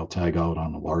lockout tagout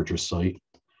on a larger site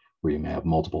where you may have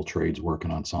multiple trades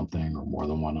working on something or more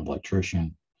than one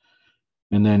electrician.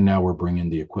 And then now we're bringing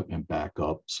the equipment back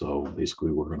up. So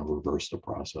basically we're going to reverse the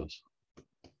process.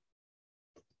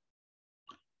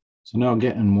 So now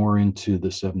getting more into the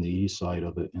 70E side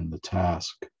of it in the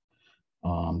task,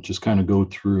 just kind of go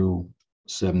through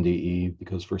 70E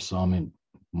because for some it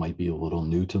might be a little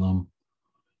new to them.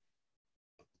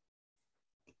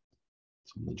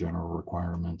 Some of the general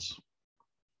requirements.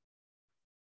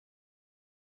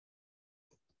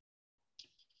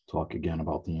 Talk again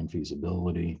about the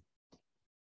infeasibility.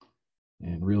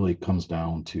 And really comes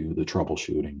down to the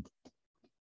troubleshooting.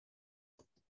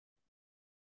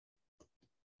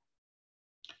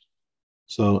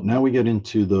 So now we get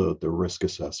into the risk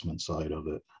assessment side of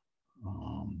it.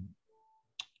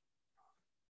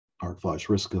 Arc flash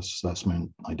risk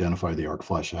assessment, identify the arc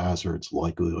flash hazards,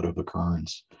 likelihood of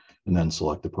occurrence, and then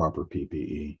select the proper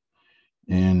PPE.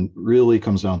 And really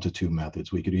comes down to two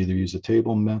methods. We could either use a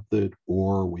table method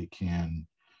or we can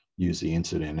use the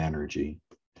incident energy.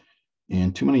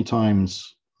 And too many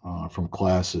times from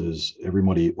classes,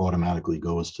 everybody automatically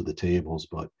goes to the tables,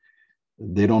 but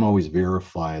they don't always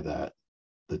verify that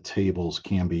the tables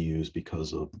can be used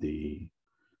because of the,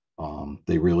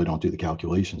 they really don't do the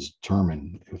calculations to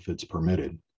determine if it's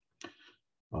permitted.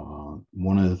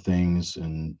 One of the things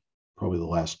in probably the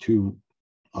last two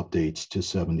updates to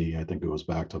 70, I think it goes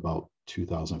back to about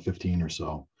 2015 or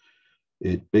so,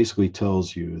 it basically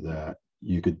tells you that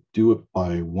you could do it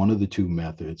by one of the two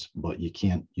methods, but you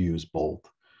can't use both.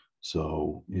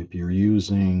 So if you're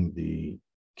using the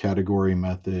category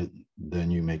method,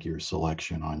 then you make your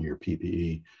selection on your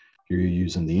PPE. If you're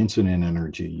using the incident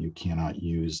energy, you cannot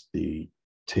use the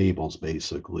tables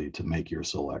basically to make your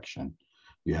selection.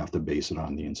 You have to base it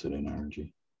on the incident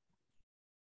energy.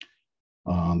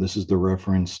 This is the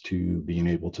reference to being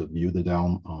able to view the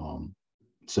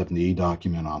 70E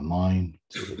document online,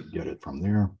 so they can get it from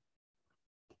there.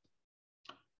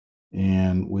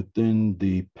 And within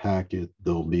the packet,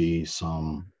 there'll be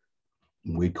some,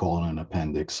 we call it an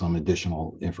appendix, some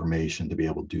additional information to be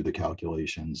able to do the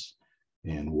calculations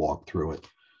and walk through it.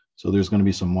 So there's going to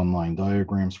be some one-line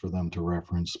diagrams for them to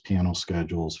reference, panel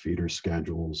schedules, feeder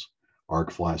schedules,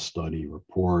 arc flash study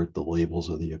report, the labels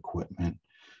of the equipment.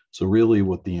 So really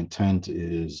what the intent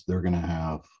is, they're going to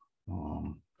have,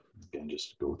 again,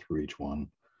 just go through each one,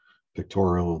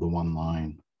 pictorial of the one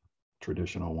line,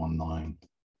 traditional one line,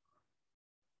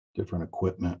 different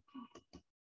equipment,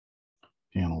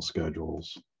 panel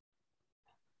schedules,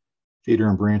 feeder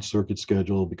and branch circuit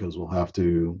schedule, because we'll have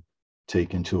to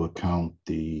take into account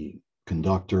the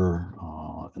conductor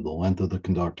and the length of the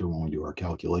conductor when we do our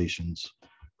calculations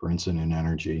for incident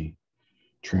energy,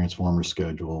 transformer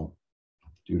schedule,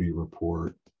 duty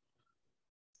report.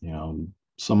 You know,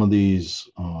 some of these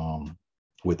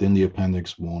within the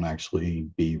appendix won't actually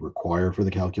be required for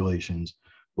the calculations,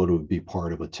 but it would be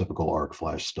part of a typical arc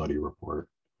flash study report.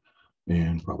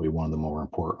 And probably one of the more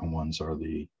important ones are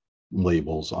the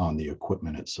labels on the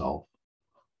equipment itself.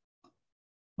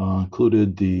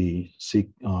 Included the seek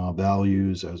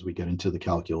values as we get into the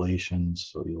calculations,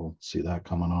 so you'll see that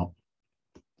coming up.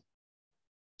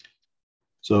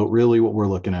 So really what we're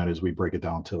looking at is we break it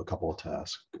down to a couple of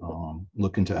tasks.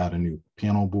 Looking to add a new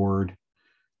panel board,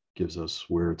 gives us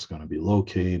where it's going to be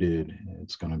located.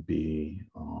 It's going to be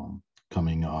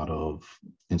coming out of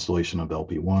installation of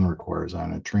LP1, requires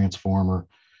on a transformer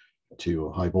to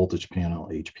a high voltage panel,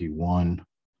 HP1.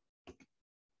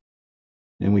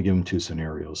 And we give them two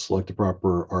scenarios. Select the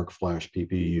proper arc flash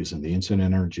PPE using the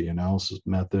incident energy analysis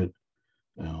method.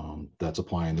 That's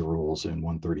applying the rules in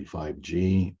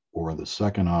 135G, or the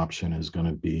second option is going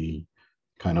to be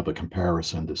kind of a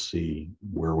comparison to see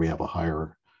where we have a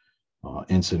higher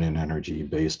incident energy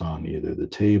based on either the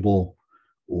table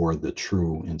or the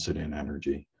true incident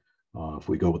energy. If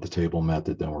we go with the table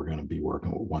method, then we're going to be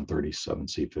working with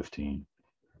 137C15.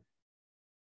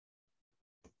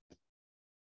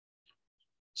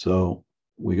 So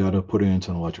we got to put it into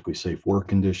an electrically safe work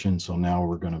condition. So now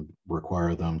we're going to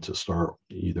require them to start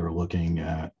either looking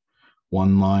at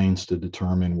one lines to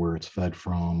determine where it's fed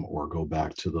from, or go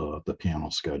back to the panel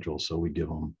schedule. So we give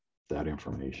them that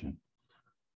information.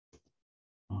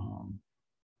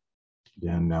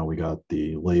 Again, now we got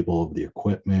the label of the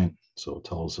equipment. So it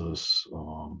tells us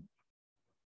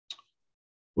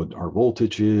what our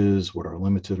voltage is, what our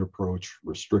limited approach,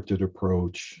 restricted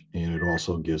approach, and it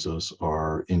also gives us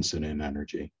our incident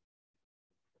energy.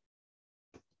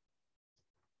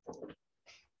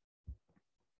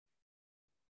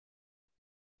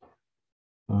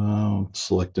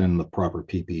 Selecting the proper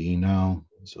PPE now.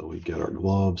 So we get our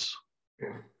gloves.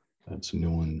 That's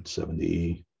new in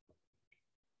 70E.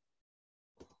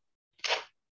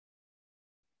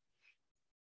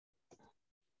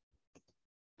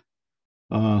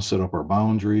 Set up our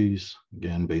boundaries,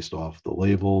 again, based off the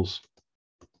labels.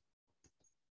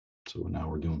 So now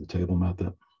we're doing the table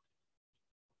method.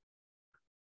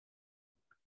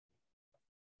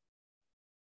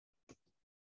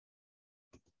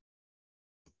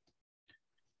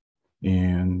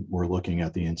 And we're looking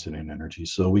at the incident energy.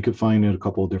 So we could find it a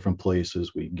couple of different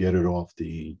places. We get it off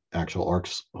the actual arc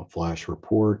flash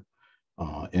report,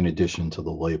 in addition to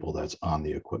the label that's on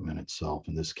the equipment itself.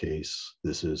 In this case,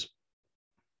 this is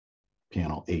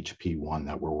panel HP1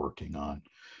 that we're working on.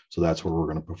 So that's where we're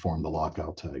going to perform the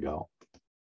lockout tag out.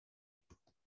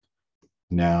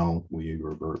 Now we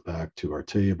revert back to our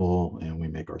table and we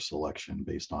make our selection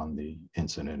based on the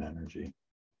incident energy.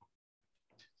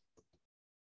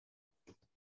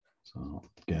 So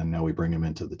again, now we bring them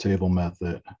into the table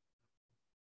method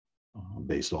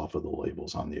based off of the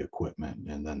labels on the equipment,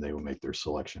 and then they will make their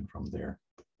selection from there.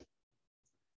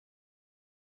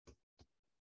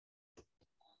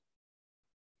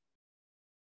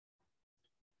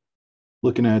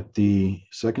 Looking at the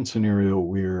second scenario,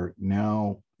 we're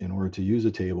now, in order to use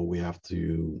a table, we have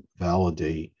to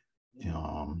validate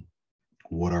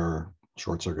what our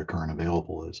short circuit current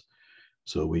available is.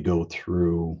 So we go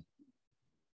through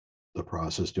the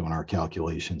process doing our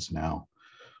calculations now,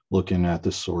 looking at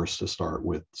the source to start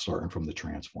with, starting from the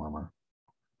transformer.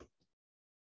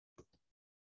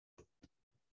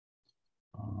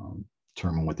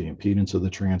 Determine what the impedance of the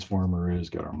transformer is,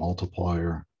 get our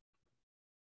multiplier.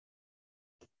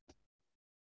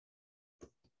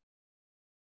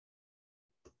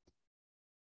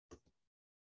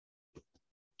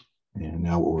 And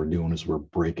now what we're doing is we're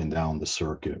breaking down the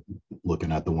circuit,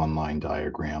 looking at the one line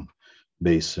diagram,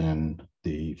 basing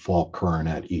the fault current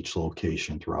at each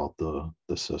location throughout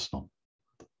the system.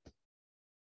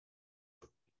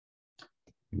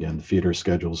 Again, the feeder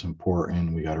schedule is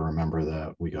important. We got to remember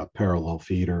that we got parallel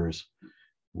feeders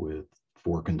with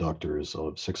 4 conductors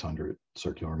of 600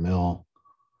 circular mil.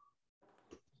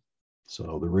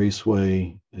 So the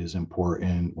raceway is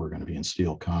important. We're going to be in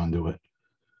steel conduit.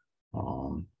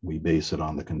 We base it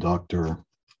on the conductor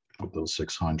of those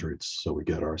 600s, so we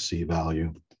get our C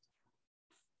value.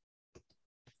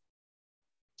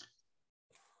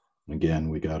 Again,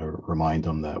 we got to remind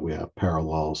them that we have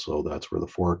parallel, so that's where the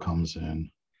 4 comes in.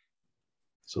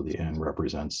 So the N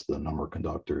represents the number of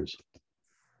conductors.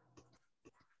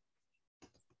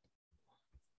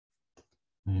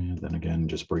 And then again,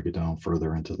 just break it down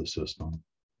further into the system.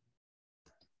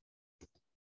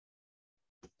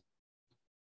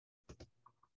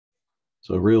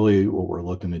 So really what we're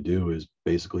looking to do is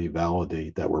basically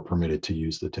validate that we're permitted to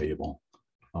use the table.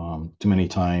 Too many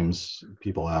times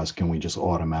people ask, can we just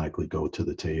automatically go to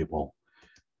the table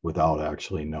without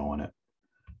actually knowing it?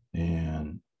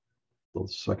 And the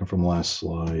second from last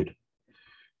slide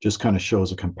just kind of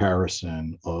shows a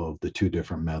comparison of the 2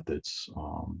 different methods,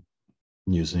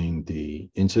 using the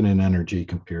incident energy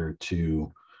compared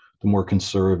to the more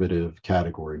conservative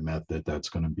category method that's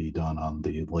going to be done on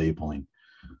the labeling.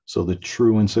 So the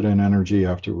true incident energy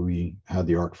after we had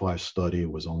the arc flash study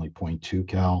was only 0.2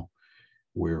 cal,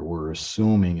 where we're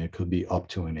assuming it could be up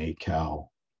to an 8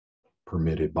 cal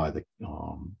permitted by the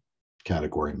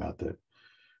category method.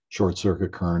 Short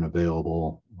circuit current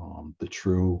available, the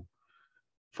true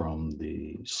from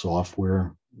the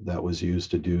software that was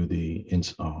used to do the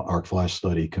arc flash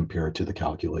study compared to the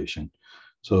calculation.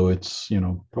 So it's,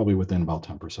 probably within about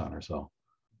 10% or so.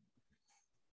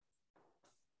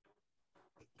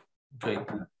 Okay.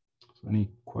 So any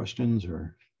questions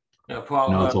or? Now, Paul,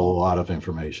 No, it's a lot of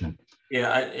information.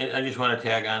 Yeah, I just want to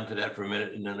tag on to that for a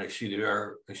minute, and then I see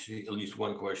at least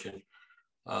one question.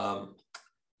 That's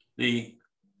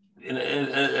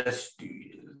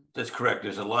correct.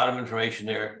 There's a lot of information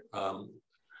there. I'm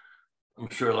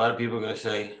sure a lot of people are going to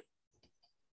say,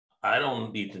 I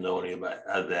don't need to know any about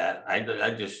that.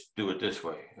 I just do it this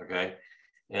way, okay?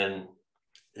 And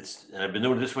I've been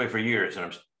doing it this way for years,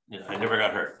 and I never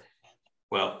got hurt.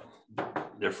 Well,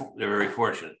 they're very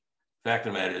fortunate. Fact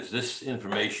of the matter is, this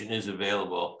information is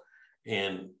available,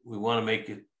 and we want to make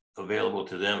it available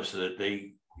to them so that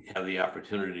they have the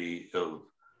opportunity of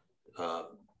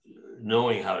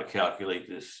knowing how to calculate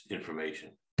this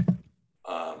information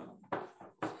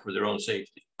for their own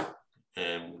safety.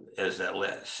 And as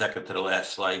that second to the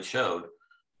last slide showed,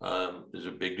 there's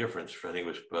a big difference. I think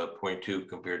it was 0.2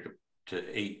 compared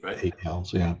to 8, right? 8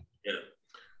 cals, yeah.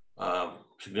 Yeah,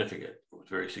 significant. It was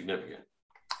very significant.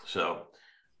 So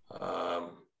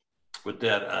with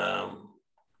that,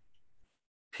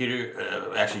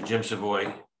 Peter, actually Jim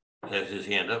Savoy has his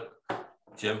hand up.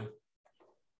 Jim?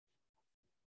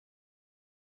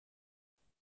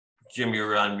 Jim,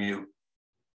 you're on mute.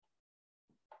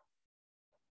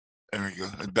 There we go.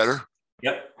 Better?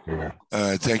 Yep.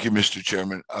 Thank you, Mr.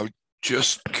 Chairman. I'm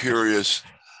just curious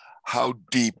how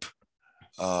deep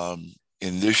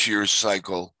in this year's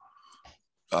cycle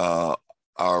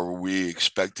are we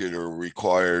expected or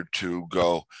required to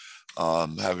go?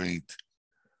 Having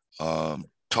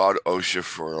taught OSHA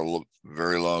for a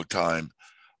very long time,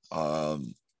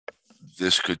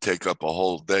 this could take up a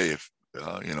whole day if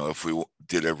if we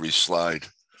did every slide.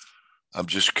 I'm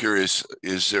just curious,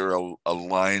 is there a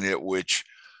line at which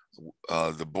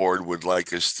the board would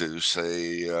like us to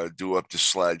say do up to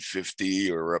slide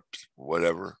 50 or up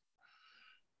whatever?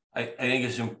 I think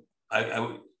it's, I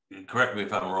would, correct me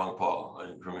if I'm wrong, Paul,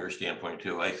 from your standpoint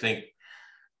too. I think,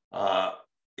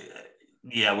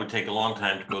 yeah, it would take a long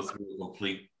time to go through a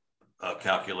complete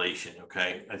calculation,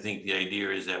 okay? I think the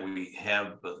idea is that we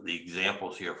have the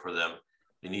examples here for them.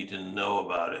 They need to know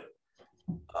about it.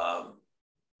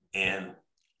 And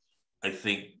I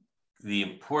think the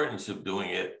importance of doing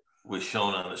it was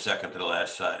shown on the second to the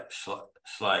last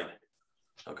slide,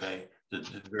 okay? The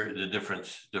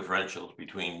differentials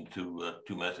between two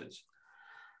methods.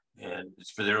 And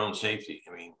it's for their own safety.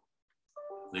 I mean,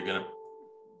 they're gonna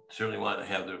certainly want to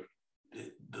have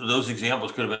those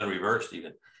examples could have been reversed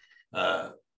even.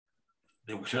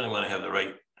 They certainly want to have the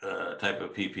right type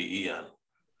of PPE on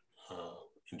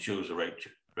and choose the right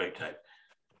type.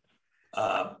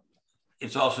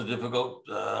 It's also difficult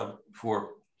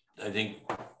for, I think,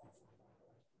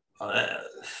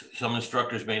 some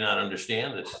instructors may not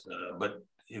understand this, but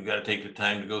you've got to take the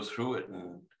time to go through it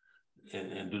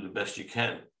and do the best you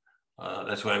can.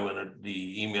 That's why when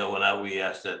the email went out, we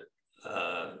asked that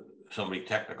somebody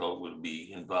technical would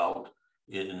be involved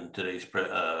in today's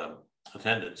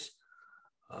attendance.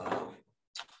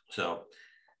 So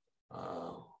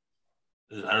I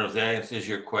don't know if that answers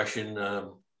your question,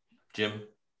 Jim.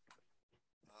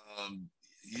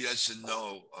 Yes and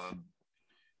no.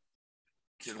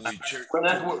 Can we?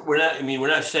 We're not. I mean, we're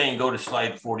not saying go to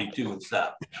slide 42 and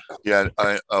stop. Yeah.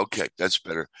 Okay, that's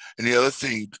better. And the other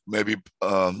thing, maybe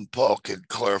Paul can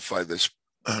clarify this.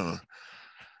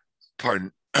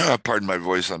 Pardon my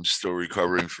voice. I'm still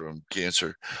recovering from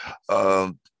cancer.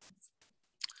 Can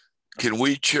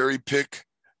we cherry pick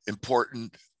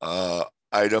important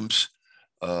items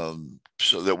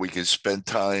so that we can spend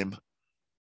time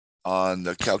on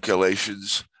the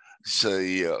calculations?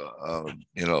 Say,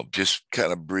 just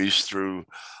kind of breeze through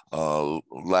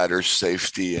ladder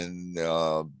safety and,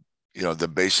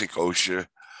 the basic OSHA,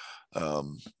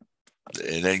 and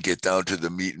then get down to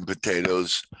the meat and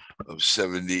potatoes of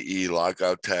 70E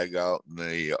lockout, tag out, and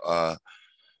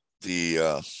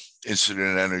the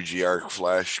incident energy arc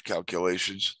flash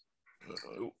calculations.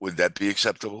 Would that be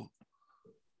acceptable?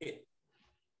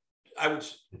 I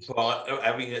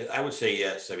would say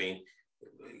yes. I mean,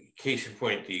 case in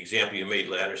point, the example you made,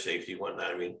 ladder safety,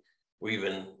 whatnot. I mean, we've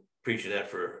been preaching that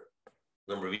for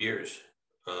a number of years,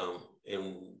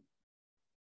 and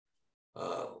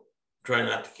trying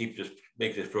not to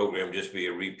make this program just be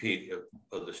a repeat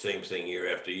of the same thing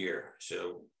year after year.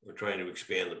 So we're trying to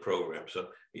expand the program. So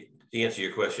to answer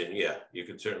your question, yeah, you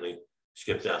could certainly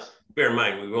skip down. Bear in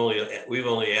mind, we've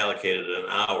only allocated an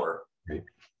hour,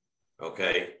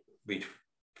 okay,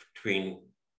 between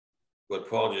what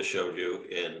Paul just showed you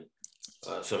and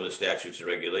some of the statutes and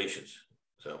regulations.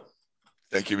 So,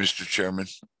 thank you, Mr. Chairman.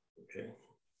 Okay.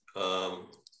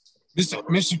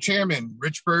 Mr. Chairman,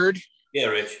 Rich Bird. Yeah,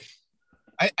 Rich.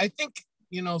 I think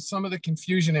some of the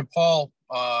confusion, and Paul,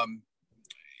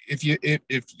 if you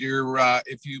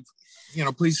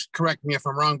please correct me if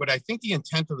I'm wrong, but I think the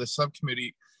intent of the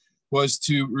subcommittee was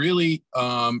to really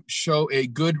show a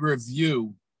good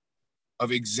review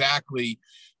of exactly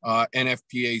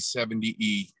NFPA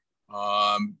 70E,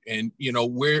 and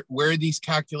where these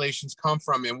calculations come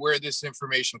from and where this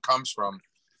information comes from.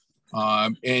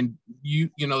 And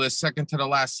the second to the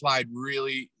last slide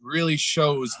really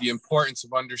shows the importance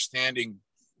of understanding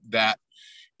that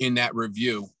in that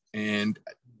review. And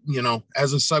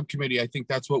as a subcommittee, I think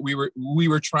that's what we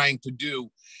were trying to do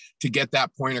to get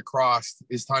that point across,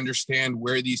 is to understand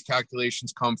where these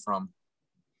calculations come from.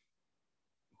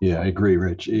 Yeah, I agree,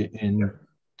 Rich. And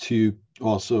to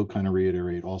also kind of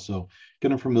reiterate, also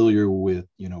getting familiar with,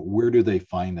 where do they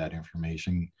find that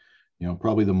information?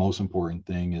 Probably the most important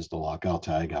thing is the lockout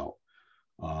tag out,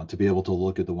 to be able to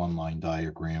look at the one-line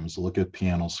diagrams, look at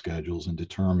panel schedules, and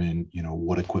determine,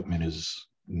 what equipment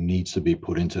needs to be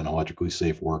put into an electrically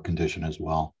safe work condition as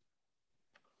well.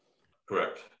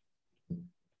 Correct.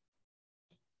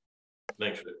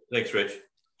 Thanks, Rich.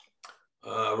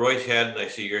 Royce Haddon, I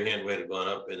see your hand might have gone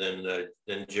up, and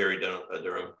then Jerry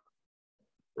Durham.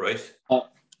 Royce?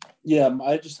 Yeah,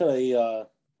 I just had a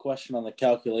question on the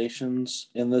calculations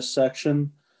in this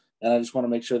section. And I just want to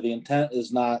make sure the intent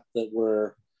is not that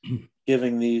we're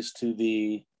giving these to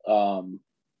the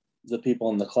people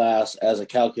in the class as a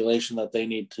calculation that they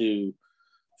need to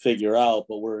figure out,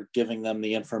 but we're giving them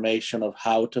the information of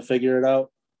how to figure it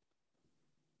out.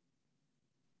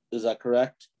 Is that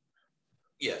correct?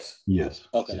 Yes. Yes.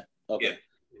 Okay. Okay. Yeah.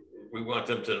 We want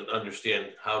them to understand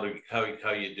how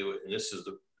you do it, and this is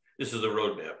the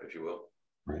roadmap, if you will.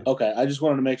 Right. Okay. I just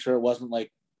wanted to make sure it wasn't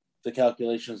like the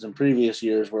calculations in previous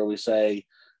years where we say,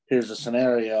 "Here's a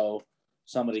scenario,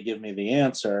 somebody give me the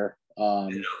answer."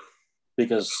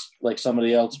 Because, like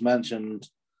somebody else mentioned,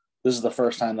 this is the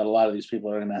first time that a lot of these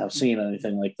people are going to have seen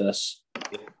anything like this.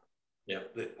 Yeah,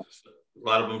 a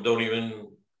lot of them don't even.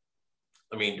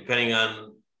 I mean, depending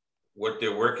on what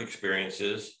their work experience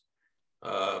is,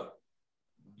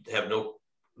 have no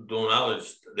knowledge.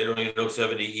 They don't even know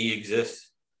 70E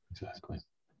exists. Exactly.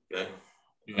 Okay.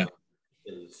 Yeah.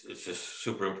 It's just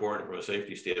super important from a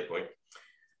safety standpoint.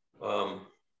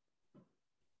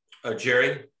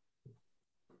 Jerry?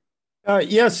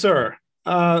 Yes, sir.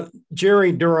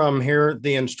 Jerry Durham here,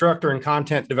 the instructor and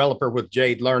content developer with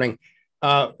Jade Learning.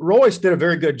 Royce did a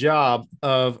very good job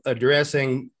of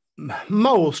addressing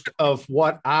most of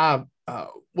what I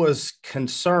was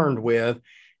concerned with.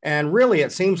 And really,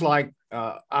 it seems like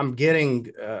I'm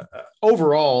getting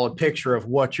overall a picture of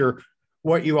what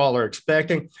you all are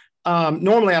expecting.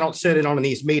 Normally, I don't sit in on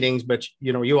these meetings, but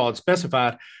you all had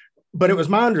specified. But it was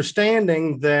my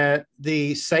understanding that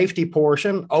the safety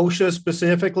portion, OSHA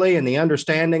specifically, and the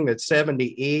understanding that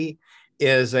 70E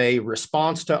is a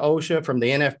response to OSHA from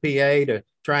the NFPA to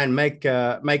try and make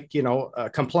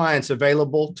compliance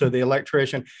available to the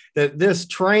electrician, that this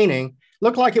training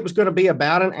looked like it was going to be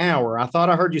about an hour. I thought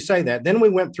I heard you say that. Then we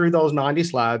went through those 90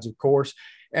 slides, of course,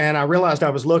 and I realized I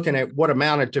was looking at what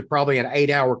amounted to probably an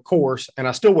 8-hour course, and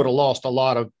I still would have lost a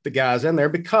lot of the guys in there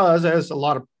because, as a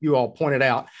lot of you all pointed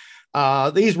out,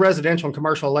 these residential and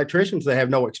commercial electricians, they have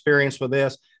no experience with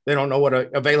this. They don't know what an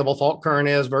available fault current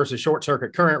is versus short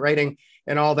circuit current rating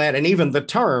and all that. And even the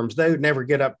terms, they would never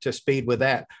get up to speed with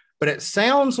that. But it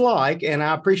sounds like, and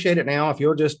I appreciate it now, if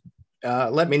you'll just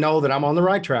let me know that I'm on the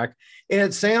right track.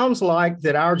 It sounds like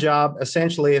that our job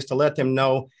essentially is to let them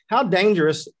know how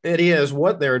dangerous it is,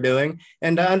 what they're doing,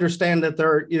 and to understand that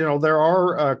there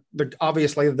are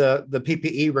obviously the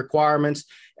PPE requirements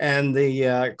and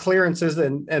the clearances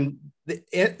and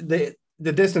the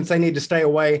distance they need to stay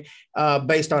away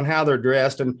based on how they're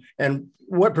dressed and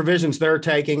what provisions they're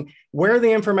taking, where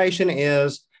the information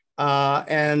is,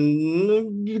 and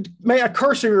you make a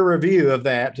cursory review of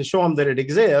that to show them that it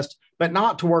exists, but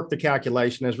not to work the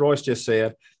calculation, as Royce just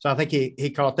said. So I think he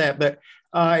caught that. But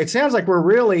it sounds like we're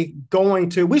really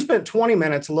we spent 20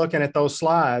 minutes looking at those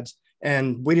slides,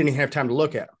 and we didn't even have time to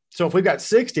look at them. So if we've got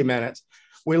 60 minutes,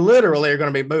 we literally are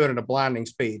going to be moving at a blinding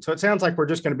speed. So it sounds like we're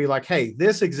just going to be like, hey,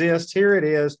 this exists, here it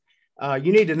is.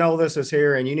 You need to know this is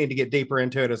here, and you need to get deeper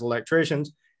into it as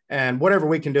electricians, and whatever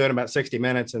we can do in about 60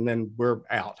 minutes, and then we're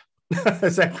out.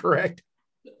 Is that correct?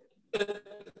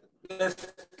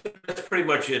 That's pretty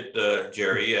much it,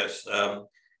 Jerry. Yes.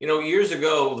 Years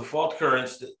ago, the fault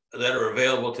currents that are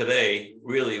available today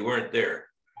really weren't there.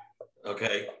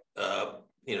 Okay.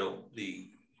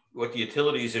 What the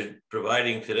utilities are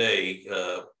providing today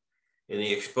in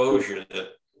the exposure that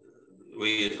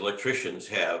we as electricians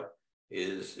have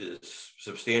is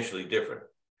substantially different.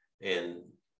 And,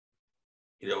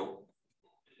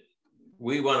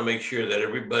 we want to make sure that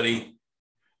everybody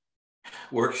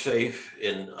works safe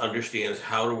and understands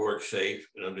how to work safe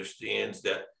and understands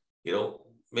that,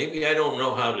 maybe I don't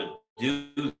know how to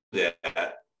do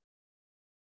that,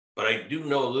 but I do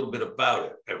know a little bit about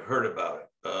it. I've heard about it.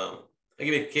 I'll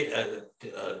give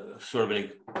you sort of an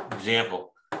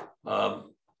example. Our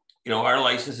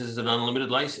license is an unlimited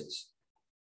license.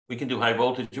 We can do high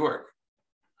voltage work.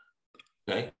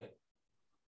 Okay.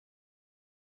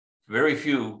 Very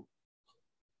few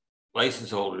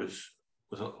license holders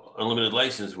with unlimited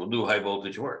license will do high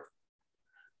voltage work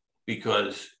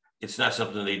because it's not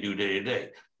something they do day to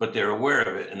day, but they're aware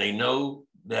of it. And they know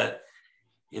that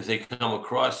if they come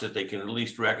across it, they can at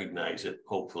least recognize it,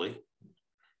 hopefully,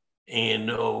 and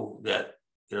know that,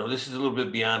 this is a little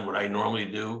bit beyond what I normally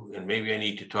do. And maybe I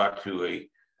need to talk to a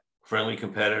friendly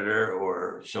competitor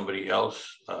or somebody else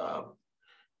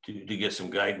to get some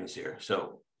guidance here.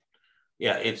 So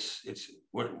yeah,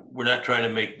 we're not trying to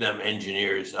make them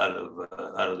engineers out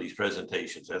of these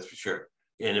presentations, that's for sure.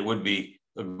 And it would be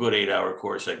a good 8-hour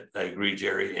course. I agree,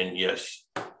 Jerry. And yes,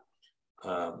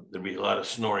 there'd be a lot of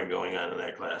snoring going on in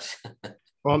that class.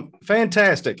 Well,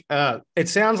 fantastic. It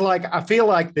sounds like, I feel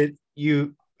like that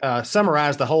you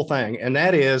summarize the whole thing, and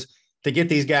that is to get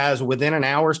these guys within an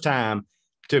hour's time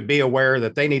to be aware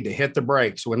that they need to hit the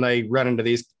brakes when they run into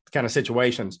these kind of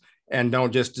situations, and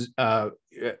don't just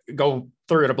go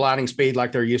through at a blinding speed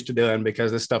like they're used to doing,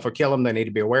 because this stuff will kill them. They need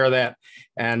to be aware of that,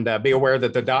 and be aware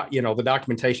that the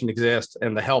documentation exists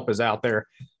and the help is out there.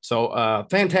 So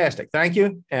fantastic. Thank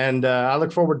you. And I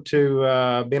look forward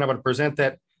to being able to present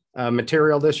that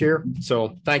material this year.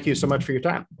 So thank you so much for your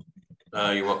time.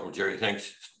 You're welcome, Jerry.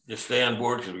 Thanks. Just stay on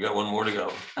board because we got one more to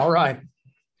go. All right.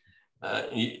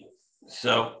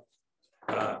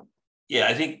 Yeah,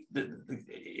 I think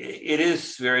it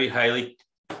is very highly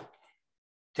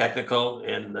technical,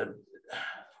 and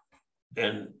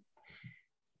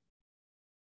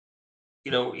even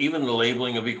the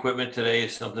labeling of equipment today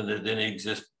is something that didn't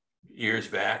exist years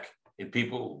back, and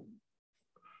people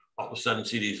all of a sudden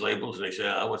see these labels and they say,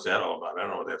 "Oh, what's that all about? I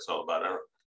don't know what that's all about.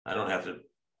 I don't have to.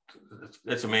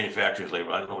 That's a manufacturer's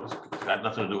label. I don't know. It's got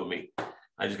nothing to do with me.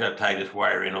 I just got to tie this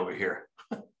wire in over here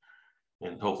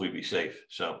and hopefully be safe."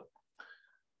 So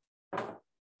a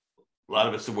lot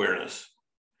of it's awareness.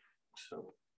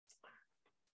 So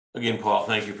again, Paul,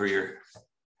 thank you for your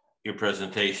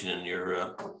presentation and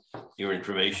your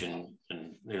information,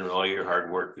 and all your hard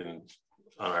work and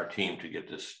on our team to get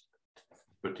this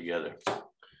put together.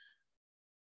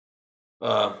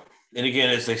 And again,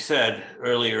 as I said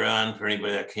earlier on, for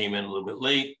anybody that came in a little bit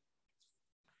late,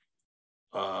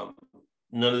 none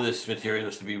of this material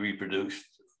is to be reproduced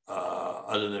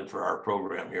other than for our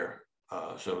program here.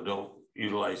 So don't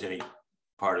utilize any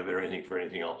part of it or anything for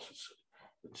anything else.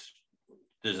 It's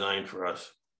designed for us.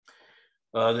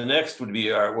 The next would be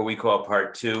what we call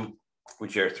part 2,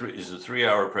 which is a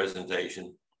 3-hour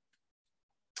presentation.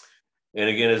 And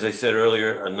again, as I said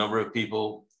earlier, a number of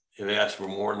people have asked for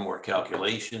more and more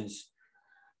calculations.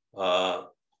 These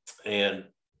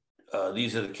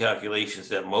are the calculations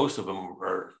that most of them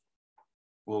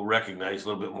will recognize a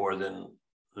little bit more than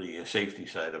the safety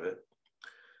side of it.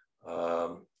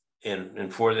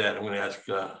 And for that, I'm going to ask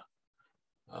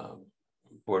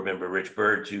Board Member Rich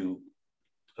Bird to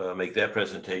make that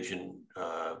presentation.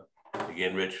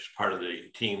 Again, Rich is part of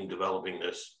the team developing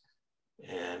this,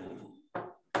 and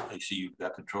I see you've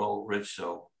got control, Rich,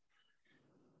 so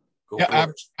go for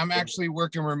it. I'm actually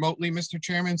working remotely, Mr.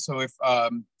 Chairman, so if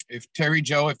Terry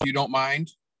Jo, if you don't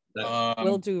mind.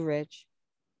 Will do, Rich.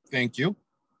 Thank you.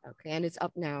 Okay, and it's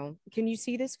up now. Can you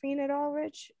see the screen at all,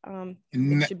 Rich?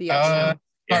 It should be up now.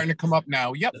 Starting to come up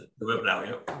now. Yep.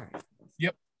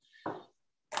 Yep.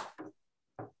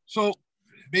 So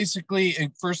basically,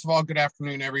 and first of all, good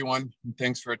afternoon, everyone, and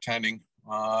thanks for attending.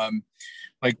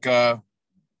 Like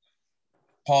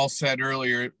Paul said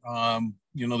earlier,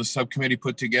 the subcommittee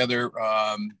put together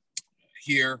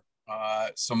here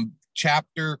some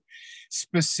chapter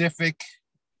specific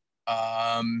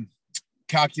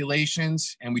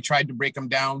calculations, and we tried to break them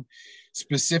down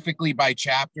specifically by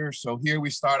chapter. So here we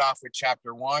start off with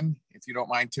chapter 1. If you don't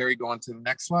mind, Terry, go on to the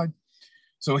next slide.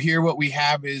 So here what we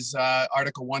have is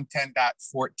Article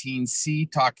 110.14C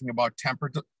talking about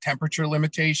temperature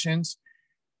limitations.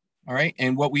 All right,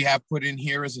 and what we have put in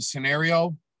here is a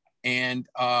scenario, and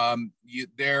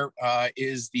there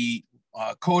is the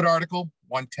code article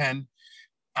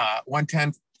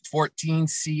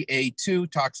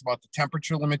 110.14CA2 talks about the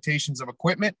temperature limitations of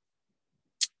equipment,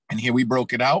 and here we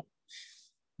broke it out.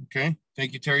 Okay,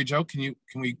 thank you, Terry Jo. Can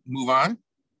we move on?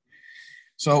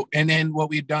 So, and then what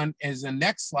we've done is the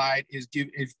next slide is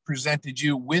presented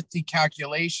you with the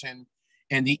calculation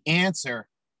and the answer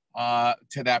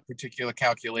to that particular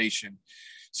calculation.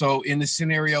 So in the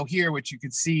scenario here, what you can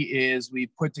see is we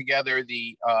put together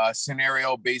the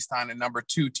scenario based on a number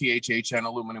 2 THHN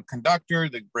aluminum conductor,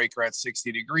 the breaker at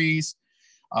 60 degrees.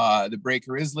 The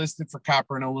breaker is listed for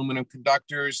copper and aluminum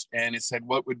conductors, and it said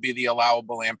what would be the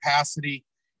allowable ampacity.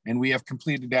 And we have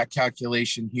completed that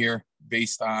calculation here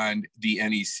based on the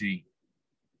NEC.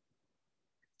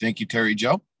 Thank you, Terry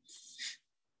Jo.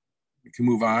 We can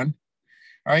move on.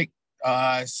 All right,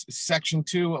 section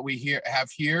 2, what we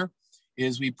have here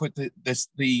is we put the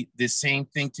same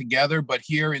thing together, but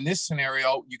here in this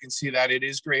scenario, you can see that it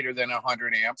is greater than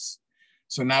 100 amps.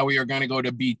 So now we are going to go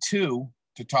to B2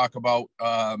 to talk about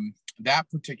that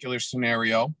particular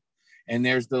scenario. And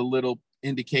there's the little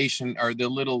indication or the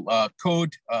little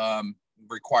code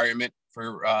requirement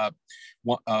for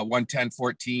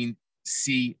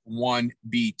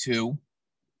 110.14C1B2.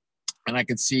 And I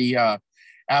can see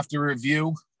after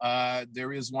review,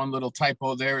 there is one little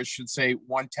typo there. It should say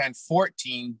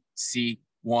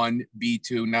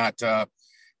 110.14C1B2, not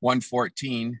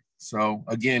 114. So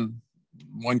again,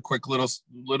 one quick little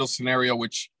scenario,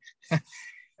 which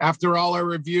after all our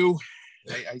review,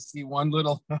 I see one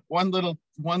little typo.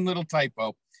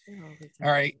 All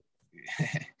right.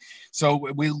 So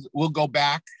we'll go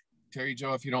back, Terry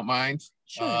Jo, if you don't mind.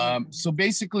 Sure. So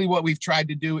basically what we've tried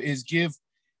to do is give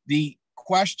the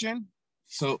question.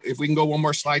 So if we can go one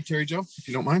more slide, Terry Jo, if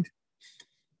you don't mind.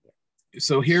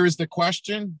 So here is the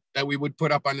question that we would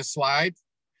put up on the slide.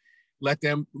 Let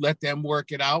them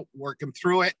work it out, work them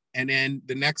through it. And then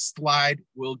the next slide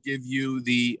will give you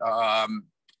the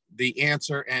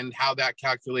answer and how that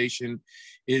calculation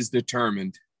is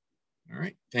determined. All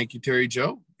right, thank you, Terry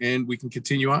Jo. And we can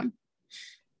continue on.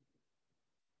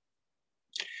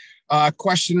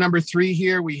 Question number 3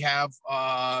 here, we have,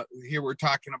 here we're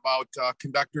talking about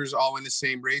conductors all in the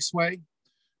same raceway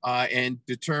and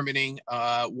determining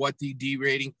what the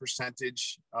derating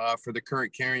percentage for the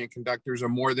current carrying conductors or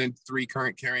more than 3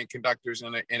 current carrying conductors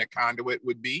in a conduit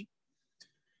would be.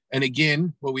 And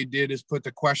again, what we did is put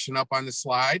the question up on the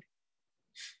slide.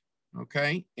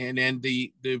 Okay, and then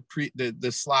the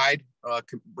slide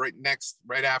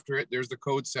right after it, there's the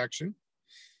code section.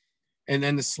 And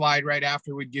then the slide right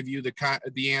after would give you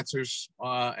the answers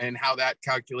and how that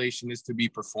calculation is to be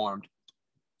performed.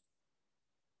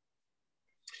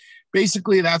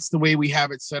 Basically, that's the way we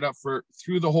have it set up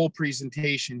through the whole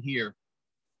presentation here.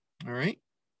 All right.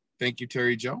 Thank you,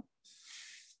 Terry Jo.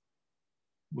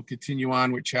 We'll continue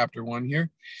on with chapter 1 here.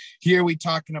 Here we're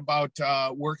talking about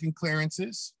working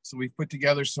clearances. So we've put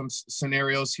together some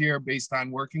scenarios here based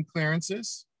on working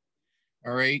clearances.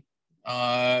 All right.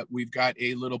 We've got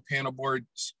a little panel board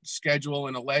schedule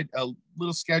and a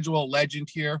little schedule legend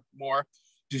here, more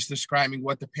just describing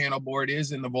what the panel board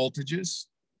is and the voltages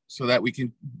so that we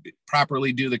can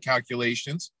properly do the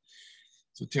calculations.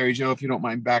 So Terry Jo, if you don't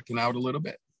mind backing out a little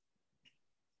bit.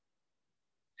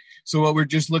 So what we're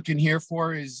just looking here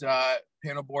for is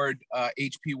panel board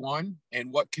HP1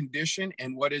 and what condition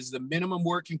and what is the minimum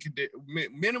working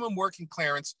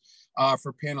clearance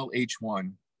for panel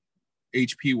HP1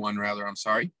 rather, I'm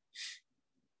sorry.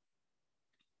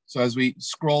 So as we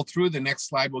scroll through, the next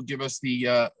slide will give us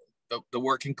the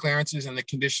working clearances and the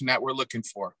condition that we're looking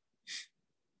for.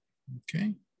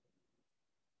 Okay.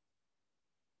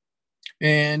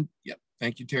 And yep,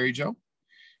 thank you, Terry Jo.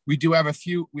 We do have a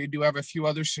few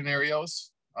other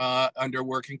scenarios under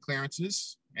working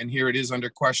clearances, and here it is under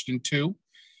question 2.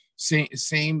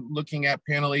 Same looking at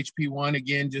panel HP1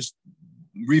 again, just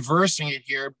reversing it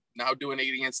here, now doing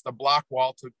it against the block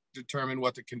wall to determine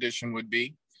what the condition would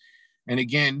be. And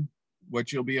again,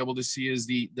 what you'll be able to see is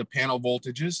the panel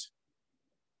voltages.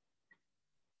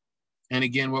 And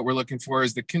again, what we're looking for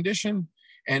is the condition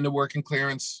and the working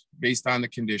clearance based on the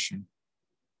condition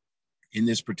in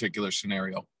this particular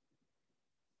scenario.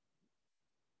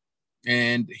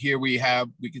 And here we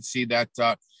can see that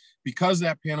because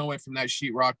that panel went from that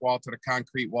sheetrock wall to the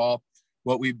concrete wall,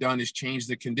 what we've done is change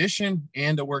the condition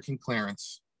and the working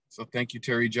clearance. So thank you,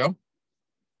 Terry Jo.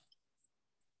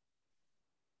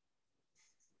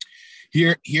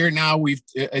 Here now we've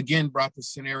again brought the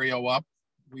scenario up.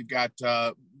 We've got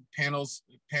panels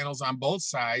on both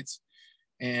sides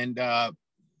and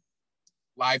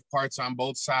live parts on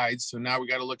both sides. So now we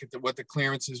got to look at what the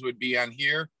clearances would be on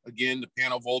here. Again, the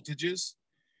panel voltages.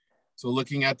 So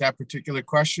looking at that particular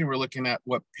question, we're looking at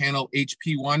what panel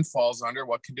HP1 falls under,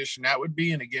 what condition that would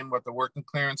be, and again, what the working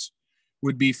clearance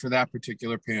would be for that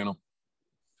particular panel.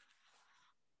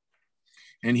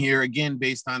 And here again,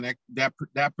 based on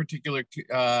that particular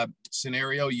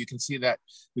scenario, you can see that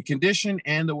the condition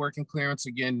and the working clearance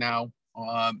again now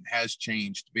has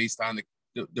changed based on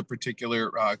the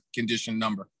particular condition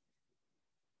number.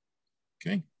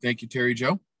 Okay, thank you, Terry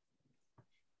Jo.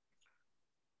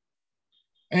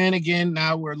 And again,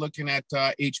 now we're looking at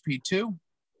HP2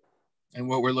 and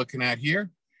what we're looking at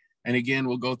here. And again,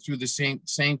 we'll go through the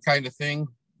same kind of thing.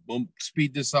 We'll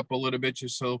speed this up a little bit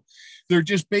just so they're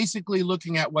just basically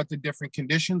looking at what the different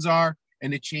conditions are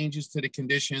and the changes to the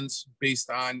conditions based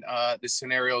on the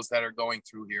scenarios that are going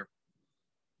through here.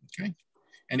 Okay.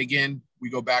 And again, we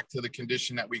go back to the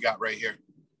condition that we got right here.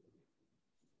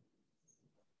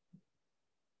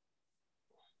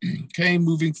 Okay,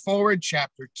 moving forward,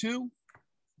 chapter 2.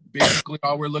 Basically,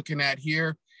 all we're looking at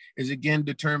here is again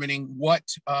determining what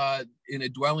in a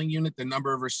dwelling unit, the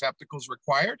number of receptacles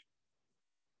required.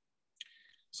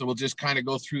 So we'll just kind of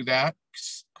go through that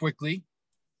quickly.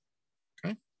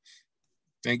 Okay,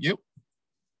 thank you.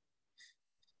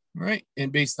 All right,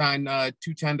 and based on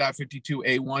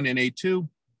 210.52A1 and A2,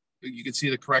 you can see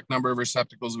the correct number of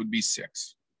receptacles would be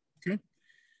 6. Okay.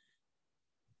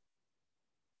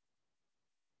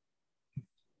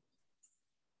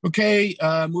 Okay,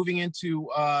 moving into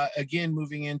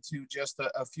just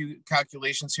a few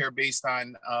calculations here based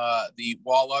on the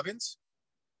wall ovens.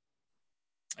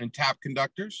 and tap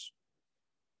conductors.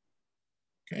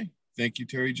 Okay, thank you,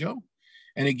 Terry Jo.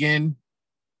 And again,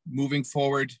 moving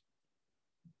forward,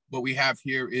 what we have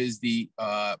here is the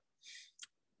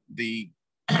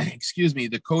excuse me,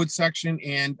 the code section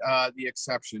and the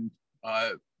exception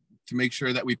to make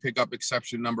sure that we pick up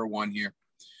exception number 1 here.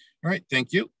 All right,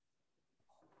 thank you.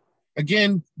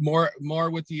 Again, more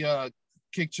with the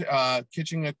kitchen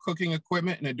cooking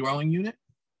equipment in a dwelling unit.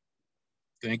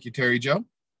 Thank you, Terry Jo.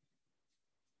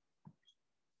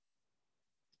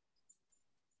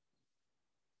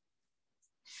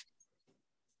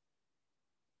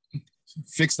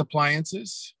 Fixed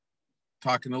appliances.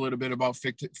 Talking a little bit about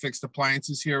fixed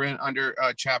appliances here under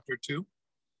chapter 2.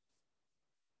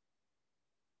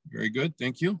 Very good,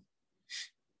 thank you.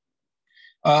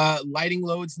 Lighting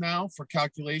loads now for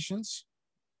calculations.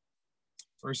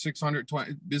 For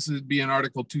 620, this would be in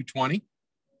Article 220.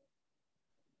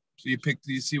 So you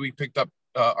see we picked up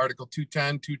Article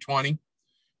 210, 220.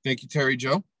 Thank you, Terry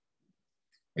Jo.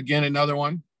 Again, another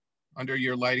one under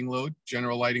your lighting load,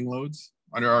 general lighting loads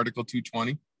under Article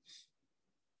 220.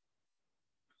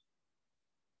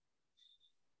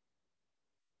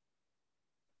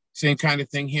 Same kind of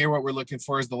thing here. What we're looking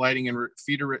for is the lighting and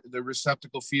feeder, the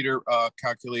receptacle feeder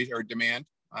calculation or demand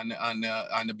on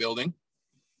the building.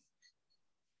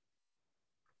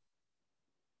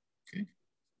 Okay.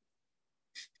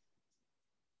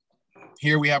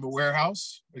 Here we have a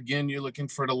warehouse. Again, you're looking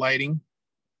for the lighting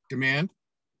demand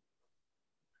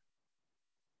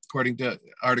according to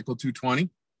Article 220.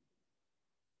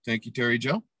 Thank you, Terry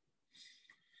Jo.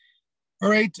 All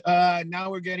right,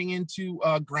 now we're getting into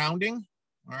grounding.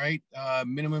 All right,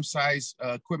 minimum size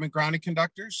equipment grounding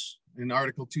conductors in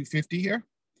Article 250 here.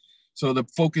 So the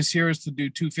focus here is to do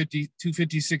 250-66,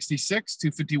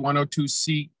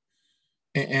 250-102C,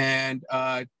 and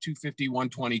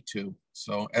 250-122.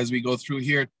 So as we go through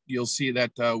here, you'll see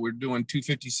that we're doing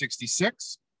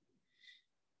 250-66.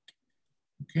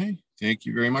 Okay, thank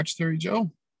you very much, Terry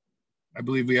Jo. I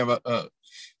believe we have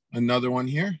another one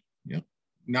here. Yep.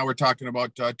 Now we're talking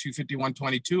about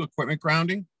 250-122 equipment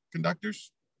grounding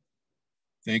conductors.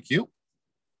 Thank you.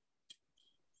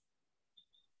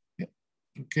 Yep.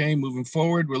 Okay, moving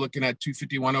forward, we're looking at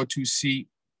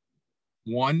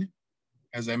 250-102C1,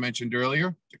 as I mentioned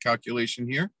earlier, the calculation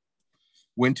here.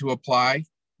 When to apply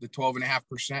the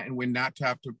 12.5% and when not to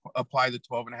have to apply the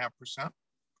 12.5%.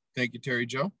 Thank you, Terry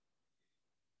Jo.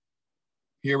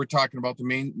 Here we're talking about the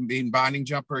main bonding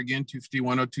jumper again,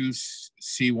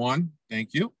 250-102C1.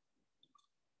 Thank you.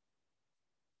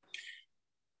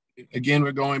 Again,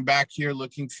 we're going back here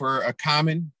looking for a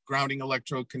common grounding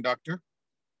electrode conductor.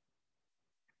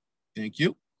 Thank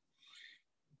you.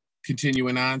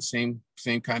 Continuing on, same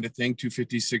kind of thing,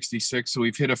 250-66. So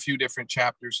we've hit a few different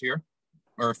chapters here,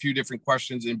 or a few different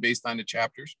questions and based on the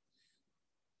chapters.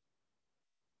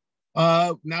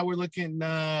 Now we're looking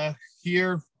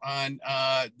here on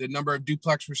the number of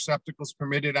duplex receptacles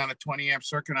permitted on a 20 amp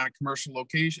circuit on a commercial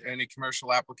location and a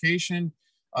commercial application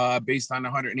based on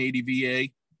 180 VA.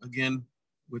 Again,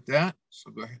 with that, so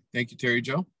go ahead. Thank you, Terry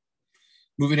Jo.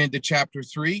 Moving into chapter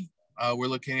 3, we're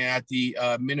looking at the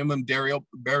minimum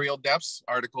burial depths,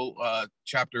 article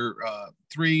chapter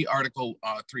 3, article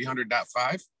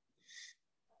 300.5.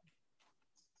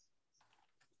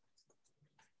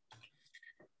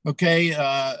 Okay,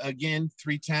 again,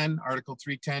 310, article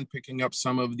 310, picking up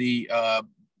some of the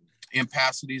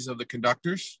ampacities of the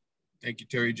conductors. Thank you,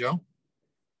 Terry Jo.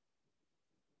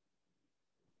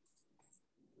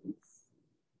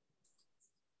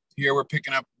 Here we're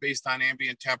picking up based on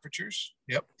ambient temperatures.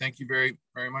 Yep, thank you very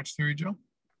much, Terry Jo.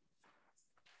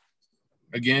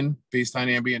 Again, based on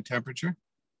ambient temperature.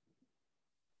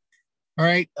 All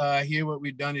right, here what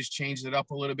we've done is changed it up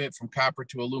a little bit from copper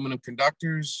to aluminum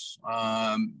conductors.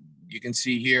 You can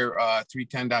see here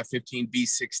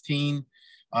 310.15B16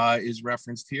 is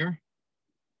referenced here.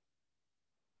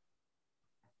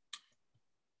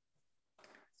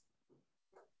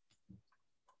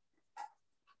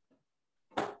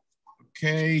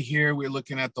 Okay, here we're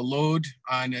looking at the load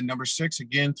on number 6,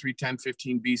 again,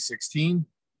 310.15B16.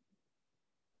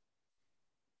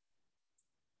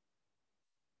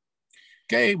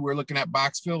 Okay, we're looking at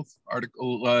box fill,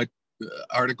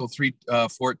 article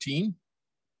 314,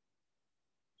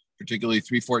 particularly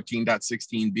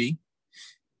 314.16B.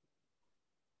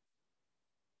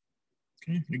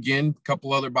 Okay, again, a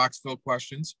couple other box fill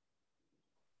questions.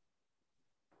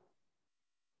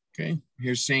 Okay,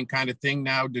 here's same kind of thing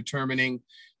now, determining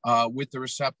with the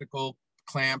receptacle,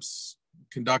 clamps,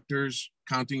 conductors,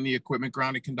 counting the equipment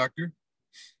grounded conductor.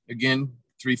 Again,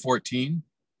 314.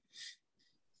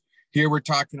 Here we're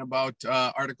talking about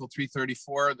Article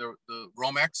 334, the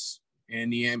Romex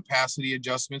and the ampacity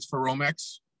adjustments for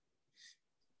Romex.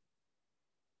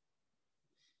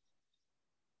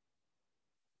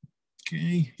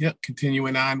 Okay, yep,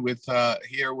 continuing on with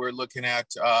here, we're looking at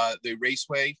the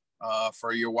raceway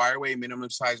for your wireway, minimum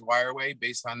size wireway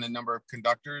based on the number of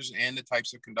conductors and the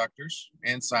types of conductors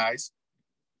and size.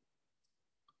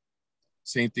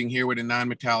 Same thing here with a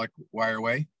non-metallic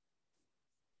wireway.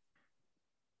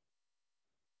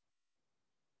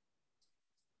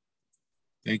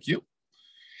 Thank you.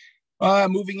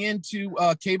 Moving into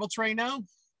cable tray now,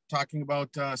 talking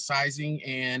about sizing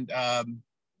and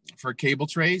for cable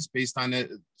trays based on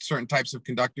the certain types of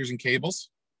conductors and cables.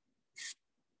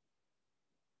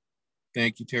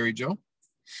 Thank you, Terry Jo.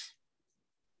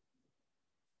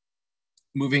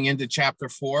 Moving into chapter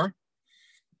 4.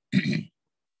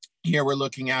 Here we're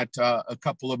looking at a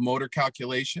couple of motor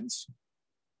calculations.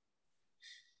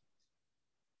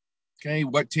 Okay,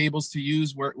 what tables to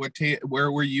use, where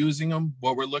we're using them,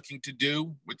 what we're looking to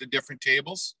do with the different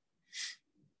tables.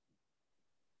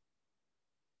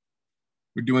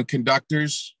 We're doing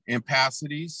conductors,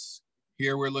 ampacities.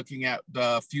 Here we're looking at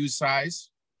the fuse size.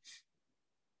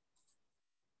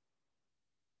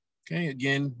 Okay,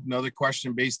 again, another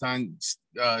question based on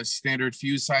standard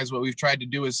fuse size. What we've tried to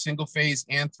do is single phase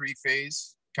and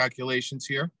 3-phase calculations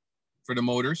here for the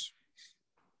motors.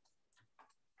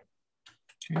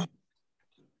 Okay.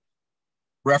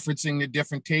 Referencing the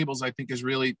different tables, I think, is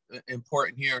really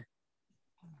important here.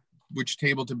 Which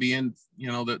table to be in, you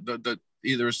know, the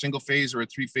either a single phase or a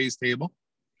 3-phase table.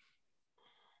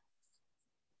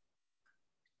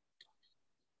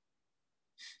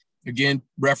 Again,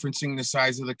 referencing the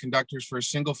size of the conductors for a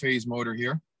single phase motor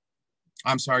here.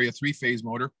 I'm sorry, a 3-phase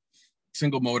motor,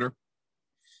 single motor.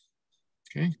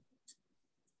 Okay.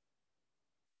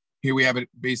 Here we have it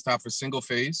based off a single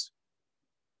phase.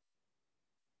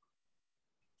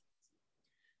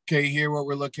 Okay, here what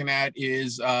we're looking at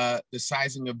is the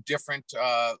sizing of different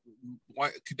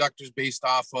conductors based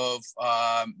off of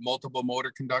multiple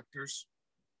motor conductors.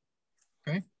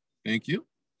 Okay, thank you.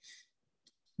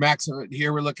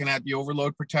 Here we're looking at the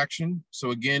overload protection.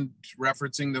 So again,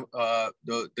 referencing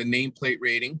the nameplate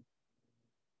rating.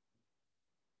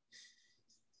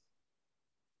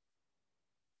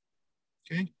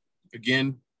 Okay,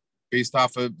 again, based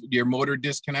off of your motor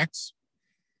disconnects.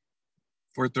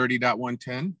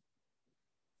 430.110.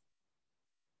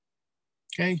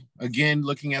 Okay, again,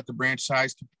 looking at the branch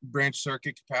size, branch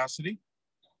circuit capacity.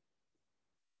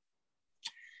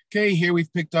 Okay, here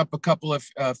we've picked up a couple of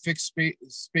fixed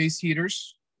space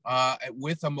heaters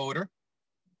with a motor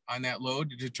on that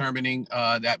load, determining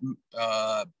that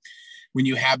when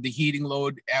you have the heating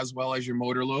load as well as your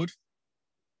motor load.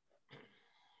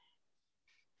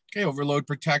 Okay, overload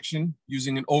protection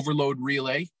using an overload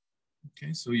relay.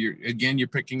 Okay, so you're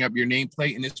picking up your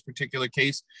nameplate. In this particular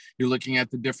case, you're looking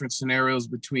at the different scenarios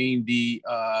between the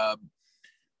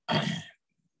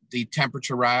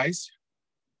temperature rise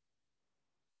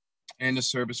and the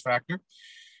service factor.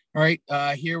 All right,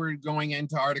 here we're going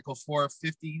into Article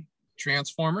 450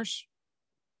 transformers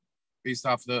based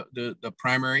off the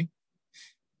primary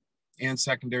and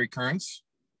secondary currents.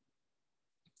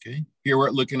 Okay, here we're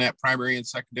looking at primary and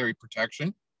secondary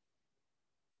protection.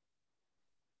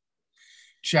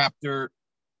 Chapter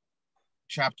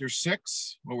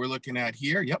 6, what we're looking at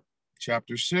here, yep.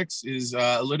 Chapter 6 is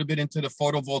a little bit into the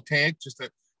photovoltaic, just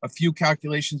a few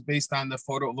calculations based on the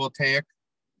photovoltaic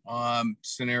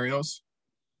scenarios.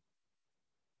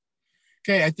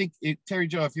 Okay, I think, Terry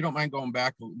Jo, if you don't mind going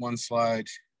back one slide.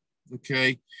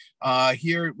 Okay,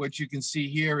 here, what you can see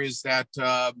here is that,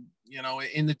 you know,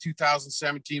 in the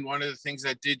 2017, one of the things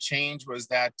that did change was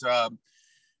that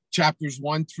chapters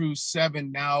 1 through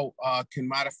 7 now can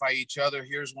modify each other.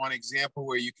 Here's one example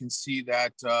where you can see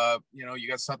that, you know, you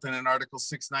got something in Article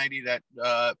 690 that,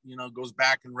 you know, goes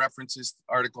back and references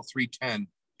Article 310.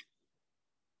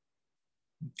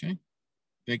 Okay,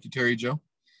 thank you, Terry Jo.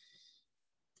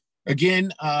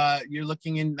 Again, you're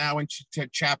looking in now into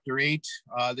chapter 8.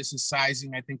 This is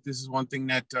sizing. I think this is one thing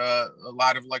that a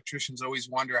lot of electricians always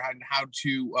wonder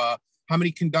how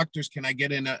many conductors can I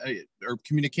get in or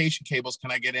communication cables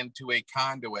can I get into a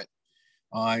conduit?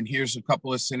 And here's a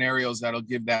couple of scenarios that'll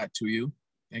give that to you.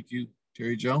 Thank you,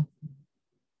 Terry Jo.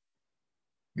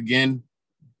 Again,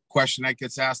 question that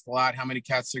gets asked a lot, how many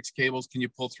Cat 6 cables can you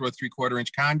pull through a 3/4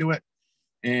 inch conduit?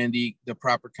 And the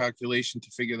proper calculation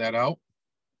to figure that out.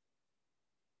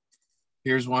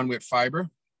 Here's one with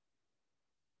fiber.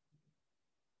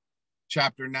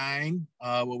 Chapter 9,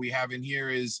 what we have in here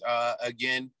is,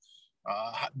 again,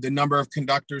 the number of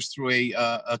conductors through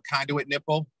a conduit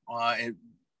nipple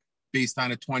based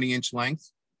on a 20-inch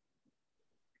length.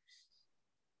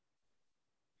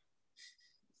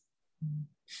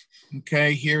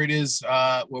 Okay, here it is.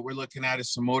 What we're looking at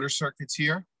is some motor circuits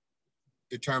here,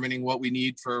 determining what we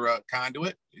need for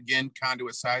conduit. Again,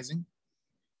 conduit sizing.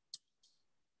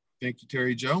 Thank you,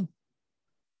 Terry Jo.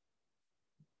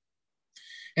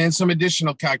 And some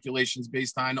additional calculations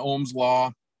based on Ohm's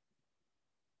law.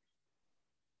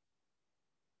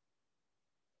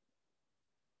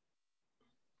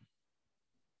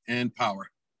 And power.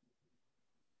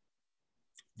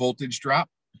 Voltage drop.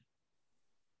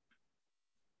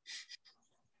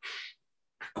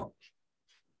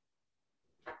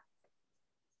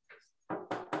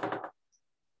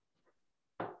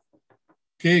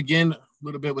 Okay, again, a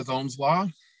little bit with Ohm's law.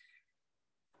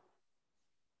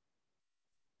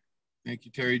 Thank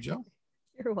you, Terry Jo.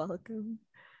 You're welcome.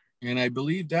 And I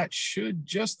believe that should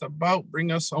just about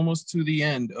bring us almost to the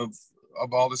end of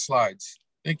all the slides.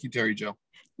 Thank you, Terry Jo.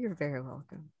 You're very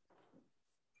welcome.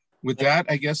 With that,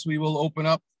 I guess we will open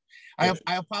up. I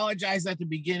apologize at the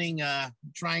beginning,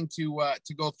 trying to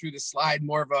go through the slide,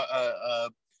 more of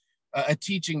a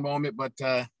teaching moment, but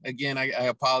again, I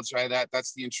apologize.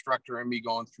 That's the instructor and me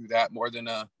going through that more than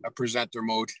a presenter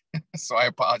mode. So I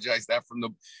apologize that from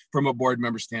a board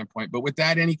member standpoint. But with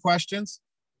that, any questions?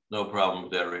 No problem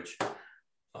with that, Rich.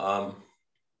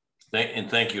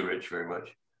 Thank you, Rich, very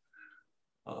much.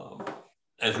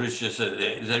 As Rich just said,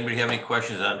 does anybody have any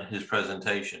questions on his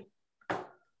presentation? I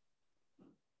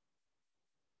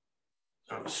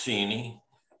don't see any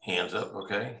hands up.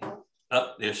 Okay.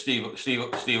 Oh, there's Steve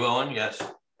Owen. Yes.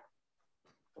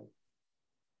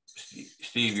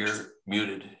 Steve, you're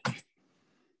muted.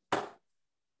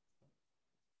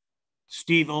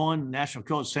 Steve Owen, National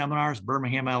Code Seminars,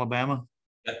 Birmingham, Alabama.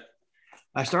 Yep.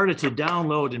 I started to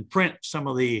download and print some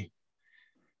of the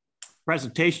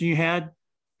presentation you had.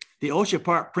 The OSHA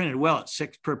part printed well at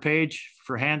 6 per page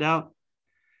for handout.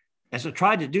 As I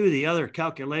tried to do the other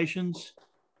calculations,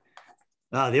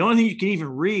 the only thing you can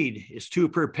even read is 2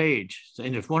 per page.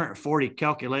 And there's 140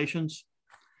 calculations.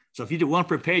 So if you do 1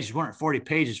 per page, it's 140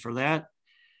 pages for that.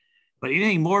 But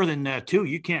anything more than 2,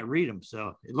 you can't read them.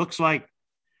 So it looks like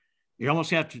you almost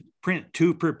have to print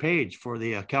 2 per page for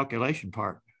the calculation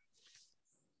part.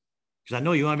 Because I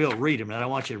know you want to be able to read them, and I don't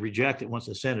want you to reject it once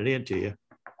I send it in to you.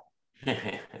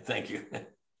 Thank you.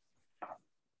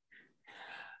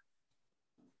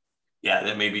 Yeah,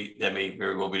 that may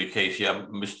very well be the case. Yeah,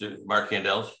 Mr. Mark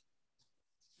Handels.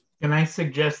 Can I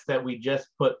suggest that we just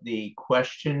put the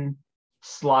question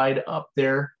slide up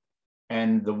there,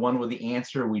 and the one with the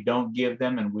answer we don't give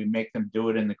them, and we make them do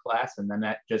it in the class, and then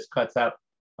that just cuts out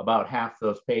about half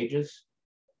those pages?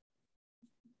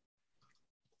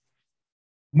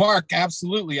 Mark,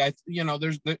 absolutely.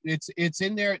 It's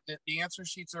in there. The answer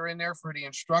sheets are in there for the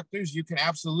instructors. You can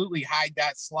absolutely hide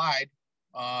that slide.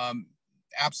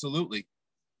 Absolutely.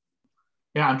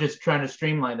 Yeah, I'm just trying to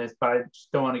streamline this, but I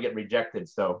just don't want to get rejected.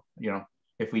 So,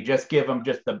 if we just give them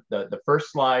just the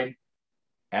first slide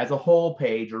as a whole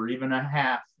page, or even a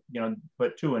half,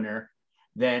 put 2 in there,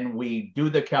 then we do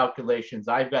the calculations.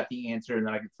 I've got the answer, and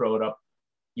then I can throw it up,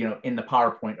 in the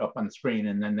PowerPoint up on the screen,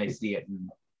 and then they see it and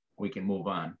we can move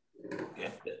on. Yeah.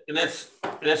 And that's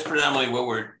predominantly what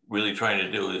we're really trying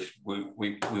to do is we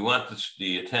want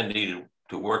the attendee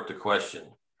to work the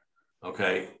question.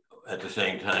 Okay. At the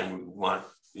same time, we want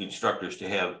the instructors to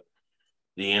have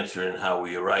the answer and how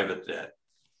we arrive at that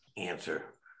answer.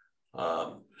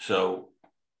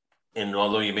 And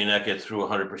although you may not get through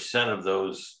 100% of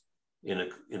those in a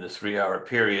 3-hour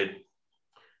period,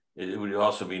 it would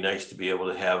also be nice to be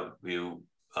able to have you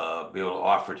be able to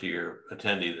offer to your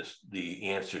attendee the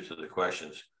answer to the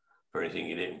questions for anything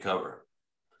you didn't cover.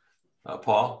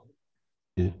 Paul?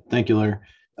 Yeah, thank you, Larry.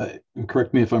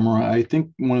 Correct me if I'm wrong. I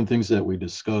think one of the things that we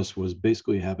discussed was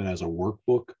basically have it as a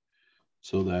workbook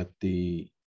so that the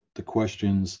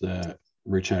questions that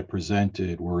Rich had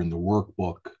presented were in the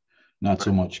workbook, not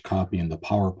so much copying the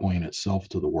PowerPoint itself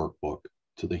to the workbook,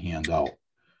 to the handout,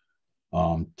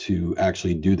 to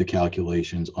actually do the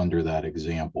calculations under that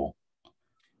example.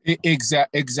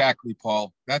 Exactly,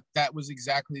 Paul. That was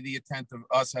exactly the intent of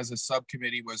us as a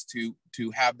subcommittee, was to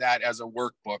have that as a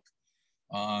workbook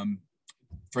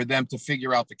for them to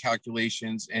figure out the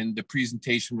calculations, and the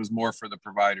presentation was more for the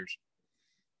providers.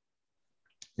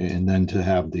 And then to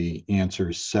have the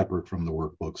answers separate from the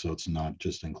workbook, so it's not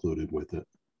just included with it.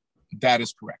 That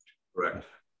is correct. Correct.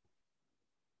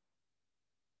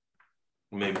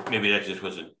 Maybe that just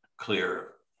wasn't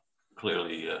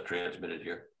clearly transmitted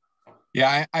here.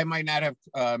 Yeah, I might not have,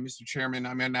 Mr. Chairman,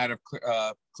 I might not have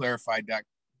clarified that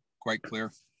quite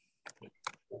clear.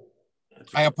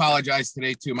 I apologize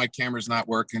today too. My camera's not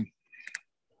working.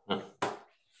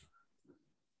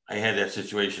 I I had that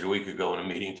situation a week ago in a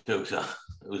meeting too. So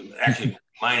it was actually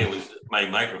mine. It was my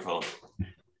microphone.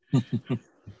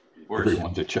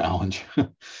 Everyone's a challenge.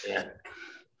 Yeah.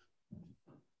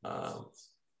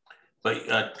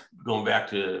 But going back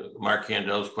to Mark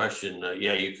Candel's question,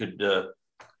 yeah, you could.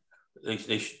 You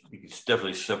could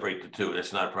definitely separate the two.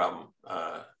 That's not a problem,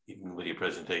 even with your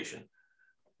presentation.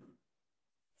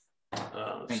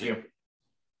 Thank you.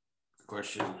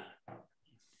 Question.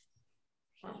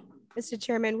 Mr.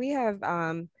 Chairman, we have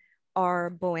our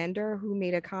Boander who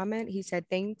made a comment. He said,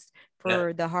 thanks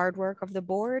for the hard work of the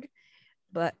board,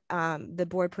 but the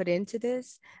board put into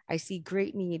this. I see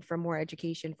great need for more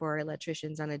education for our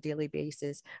electricians on a daily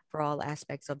basis for all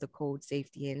aspects of the code,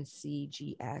 safety, and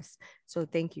CGS. So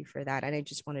thank you for that. And I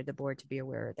just wanted the board to be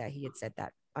aware that he had said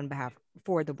that on behalf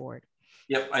for the board.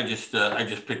 Yep, I just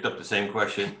picked up the same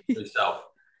question myself.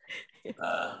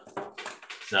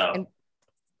 And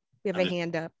we have a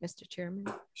hand up, Mr. Chairman.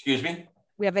 Excuse me?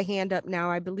 We have a hand up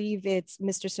now. I believe it's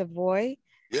Mr. Savoy.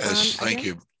 Yes, thank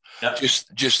you. Yep.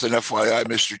 Just an FYI,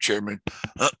 Mr. Chairman.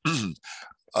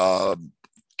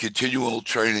 Continual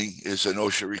training is an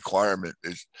OSHA requirement.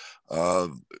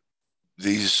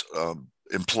 These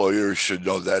employers should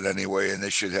know that anyway, and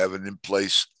they should have an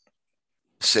in-place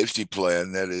safety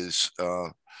plan that is,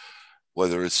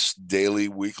 whether it's daily,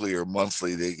 weekly, or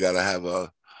monthly, they got to have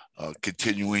a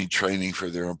continuing training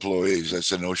for their employees.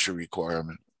 That's an OSHA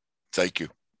requirement. Thank you.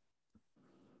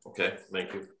 Okay,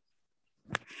 thank you.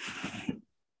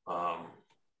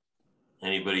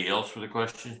 Anybody else for the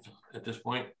question at this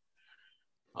point?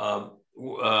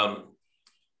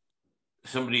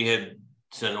 Somebody had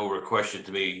sent over a question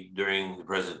to me during the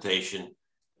presentation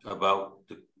about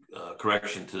the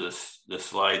correction to the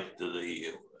slide to the,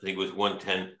 I think it was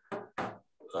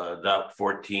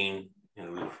 110.14 and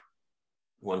it was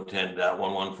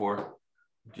 110.114.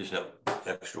 Just have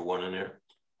extra one in there.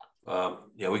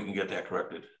 Yeah, we can get that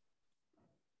corrected.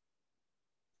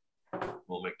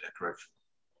 We'll make that correction.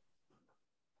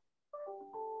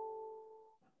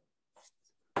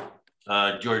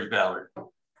 George Ballard.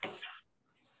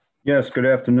 Yes, good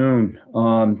afternoon.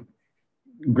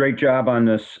 Great job on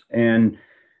this. And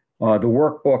the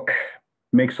workbook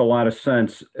makes a lot of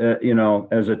sense. You know,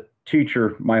 as a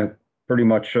teacher, my pretty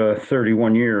much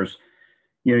 31 years,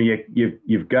 you know,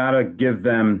 you've got to give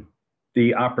them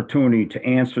the opportunity to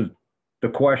answer the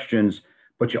questions,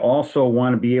 but you also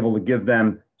want to be able to give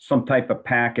them some type of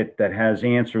packet that has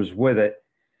answers with it,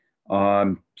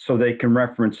 so they can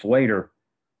reference later.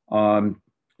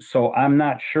 So I'm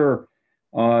not sure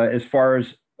as far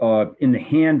as in the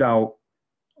handout,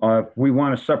 we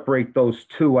want to separate those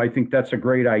two. I think that's a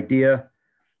great idea.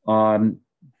 But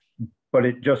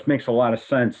it just makes a lot of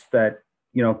sense that,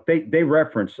 you know, they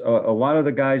reference a lot of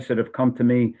the guys that have come to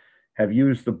me have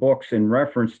used the books and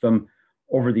referenced them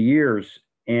over the years.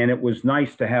 And it was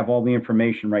nice to have all the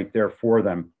information right there for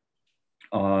them.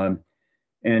 And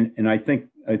I think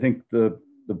the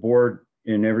board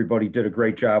and everybody did a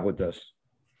great job with this.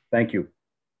 Thank you.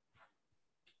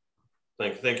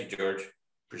 Thank you, George.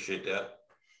 Appreciate that.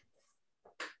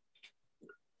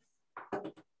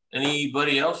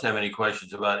 Anybody else have any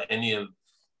questions about any of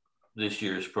this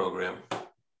year's program?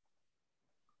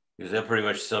 Because that pretty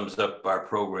much sums up our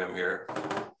program here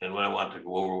and what I want to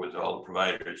go over with all the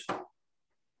providers.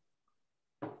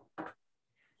 I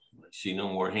see no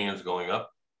more hands going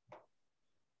up.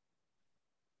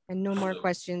 And no more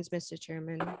questions, Mr.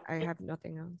 Chairman. I have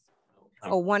nothing else.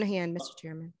 Oh, one hand, Mr.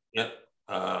 Chairman. Yep.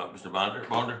 Mr.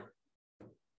 Bonder.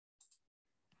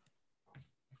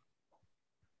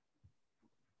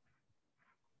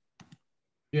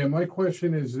 Yeah, my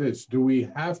question is this: do we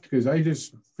have to? Because I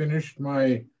just finished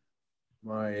my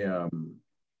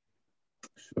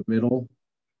submittal,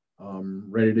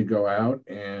 ready to go out,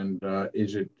 and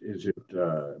is it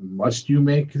must you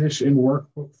make this in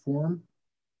workbook form,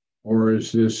 or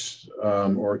is this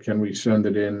or can we send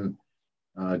it in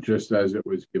just as it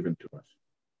was given to us?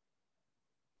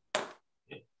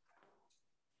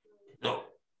 No,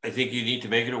 I think you need to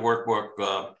make it a workbook,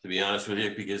 to be honest with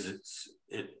you, because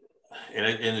and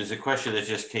there's a question that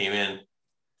just came in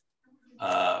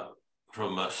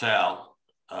from Sal,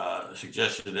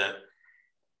 suggested that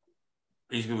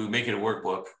basically we make it a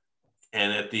workbook,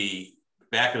 and at the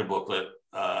back of the booklet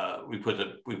we put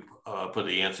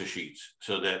the answer sheets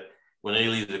so that when they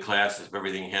leave the class, if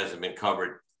everything hasn't been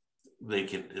covered, they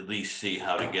can at least see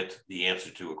how to get the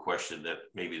answer to a question that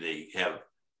maybe they have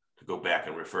to go back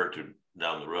and refer to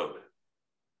down the road.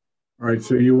 All right,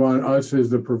 so you want us as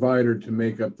the provider to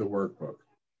make up the workbook?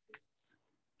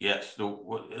 Yes, the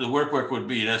workbook would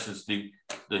be in essence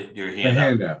your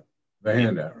handout. The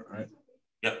handout, right?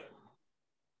 Yep.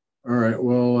 All right,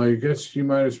 well, I guess you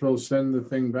might as well send the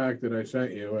thing back that I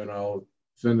sent you, and I'll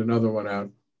send another one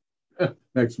out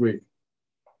next week.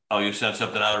 Oh, you sent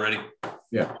something out already?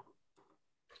 Yeah.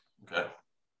 Okay.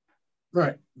 All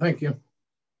right, thank you.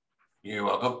 You're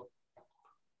welcome.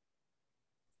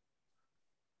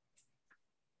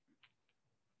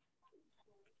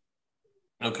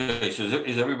 Okay, so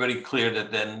is everybody clear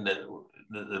that then that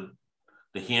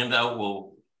the handout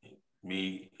will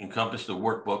be encompass the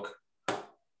workbook,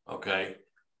 okay,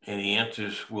 and the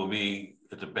answers will be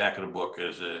at the back of the book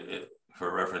as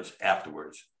for reference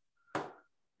afterwards.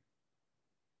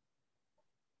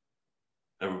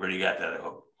 Everybody got that, I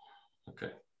hope.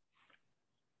 Okay.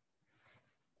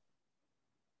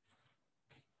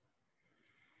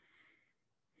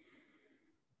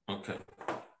 Okay.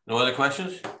 No other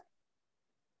questions?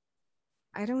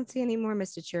 I don't see any more,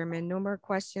 Mr. Chairman. No more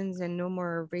questions and no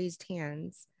more raised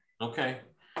hands. Okay.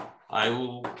 I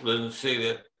will then say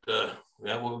that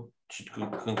that will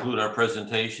conclude our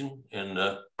presentation, and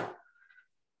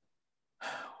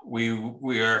we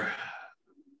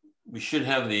should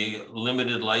have the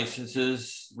limited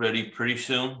licenses ready pretty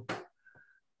soon.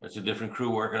 It's a different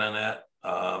crew working on that,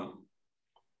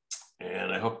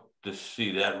 and I hope to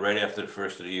see that right after the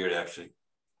first of the year. Actually,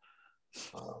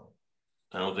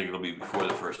 I don't think it'll be before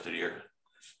the first of the year.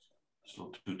 It's a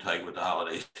little too tight with the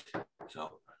holidays.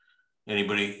 So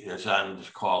anybody that's on this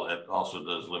call that also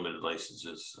does limited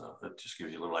licenses, that just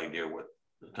gives you a little idea what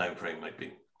the time frame might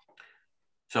be.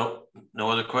 So no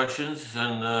other questions,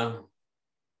 and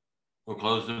we'll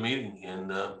close the meeting.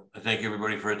 And I thank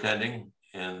everybody for attending,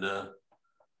 and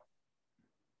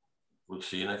we'll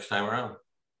see you next time around.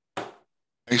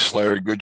 Thanks, Larry. Good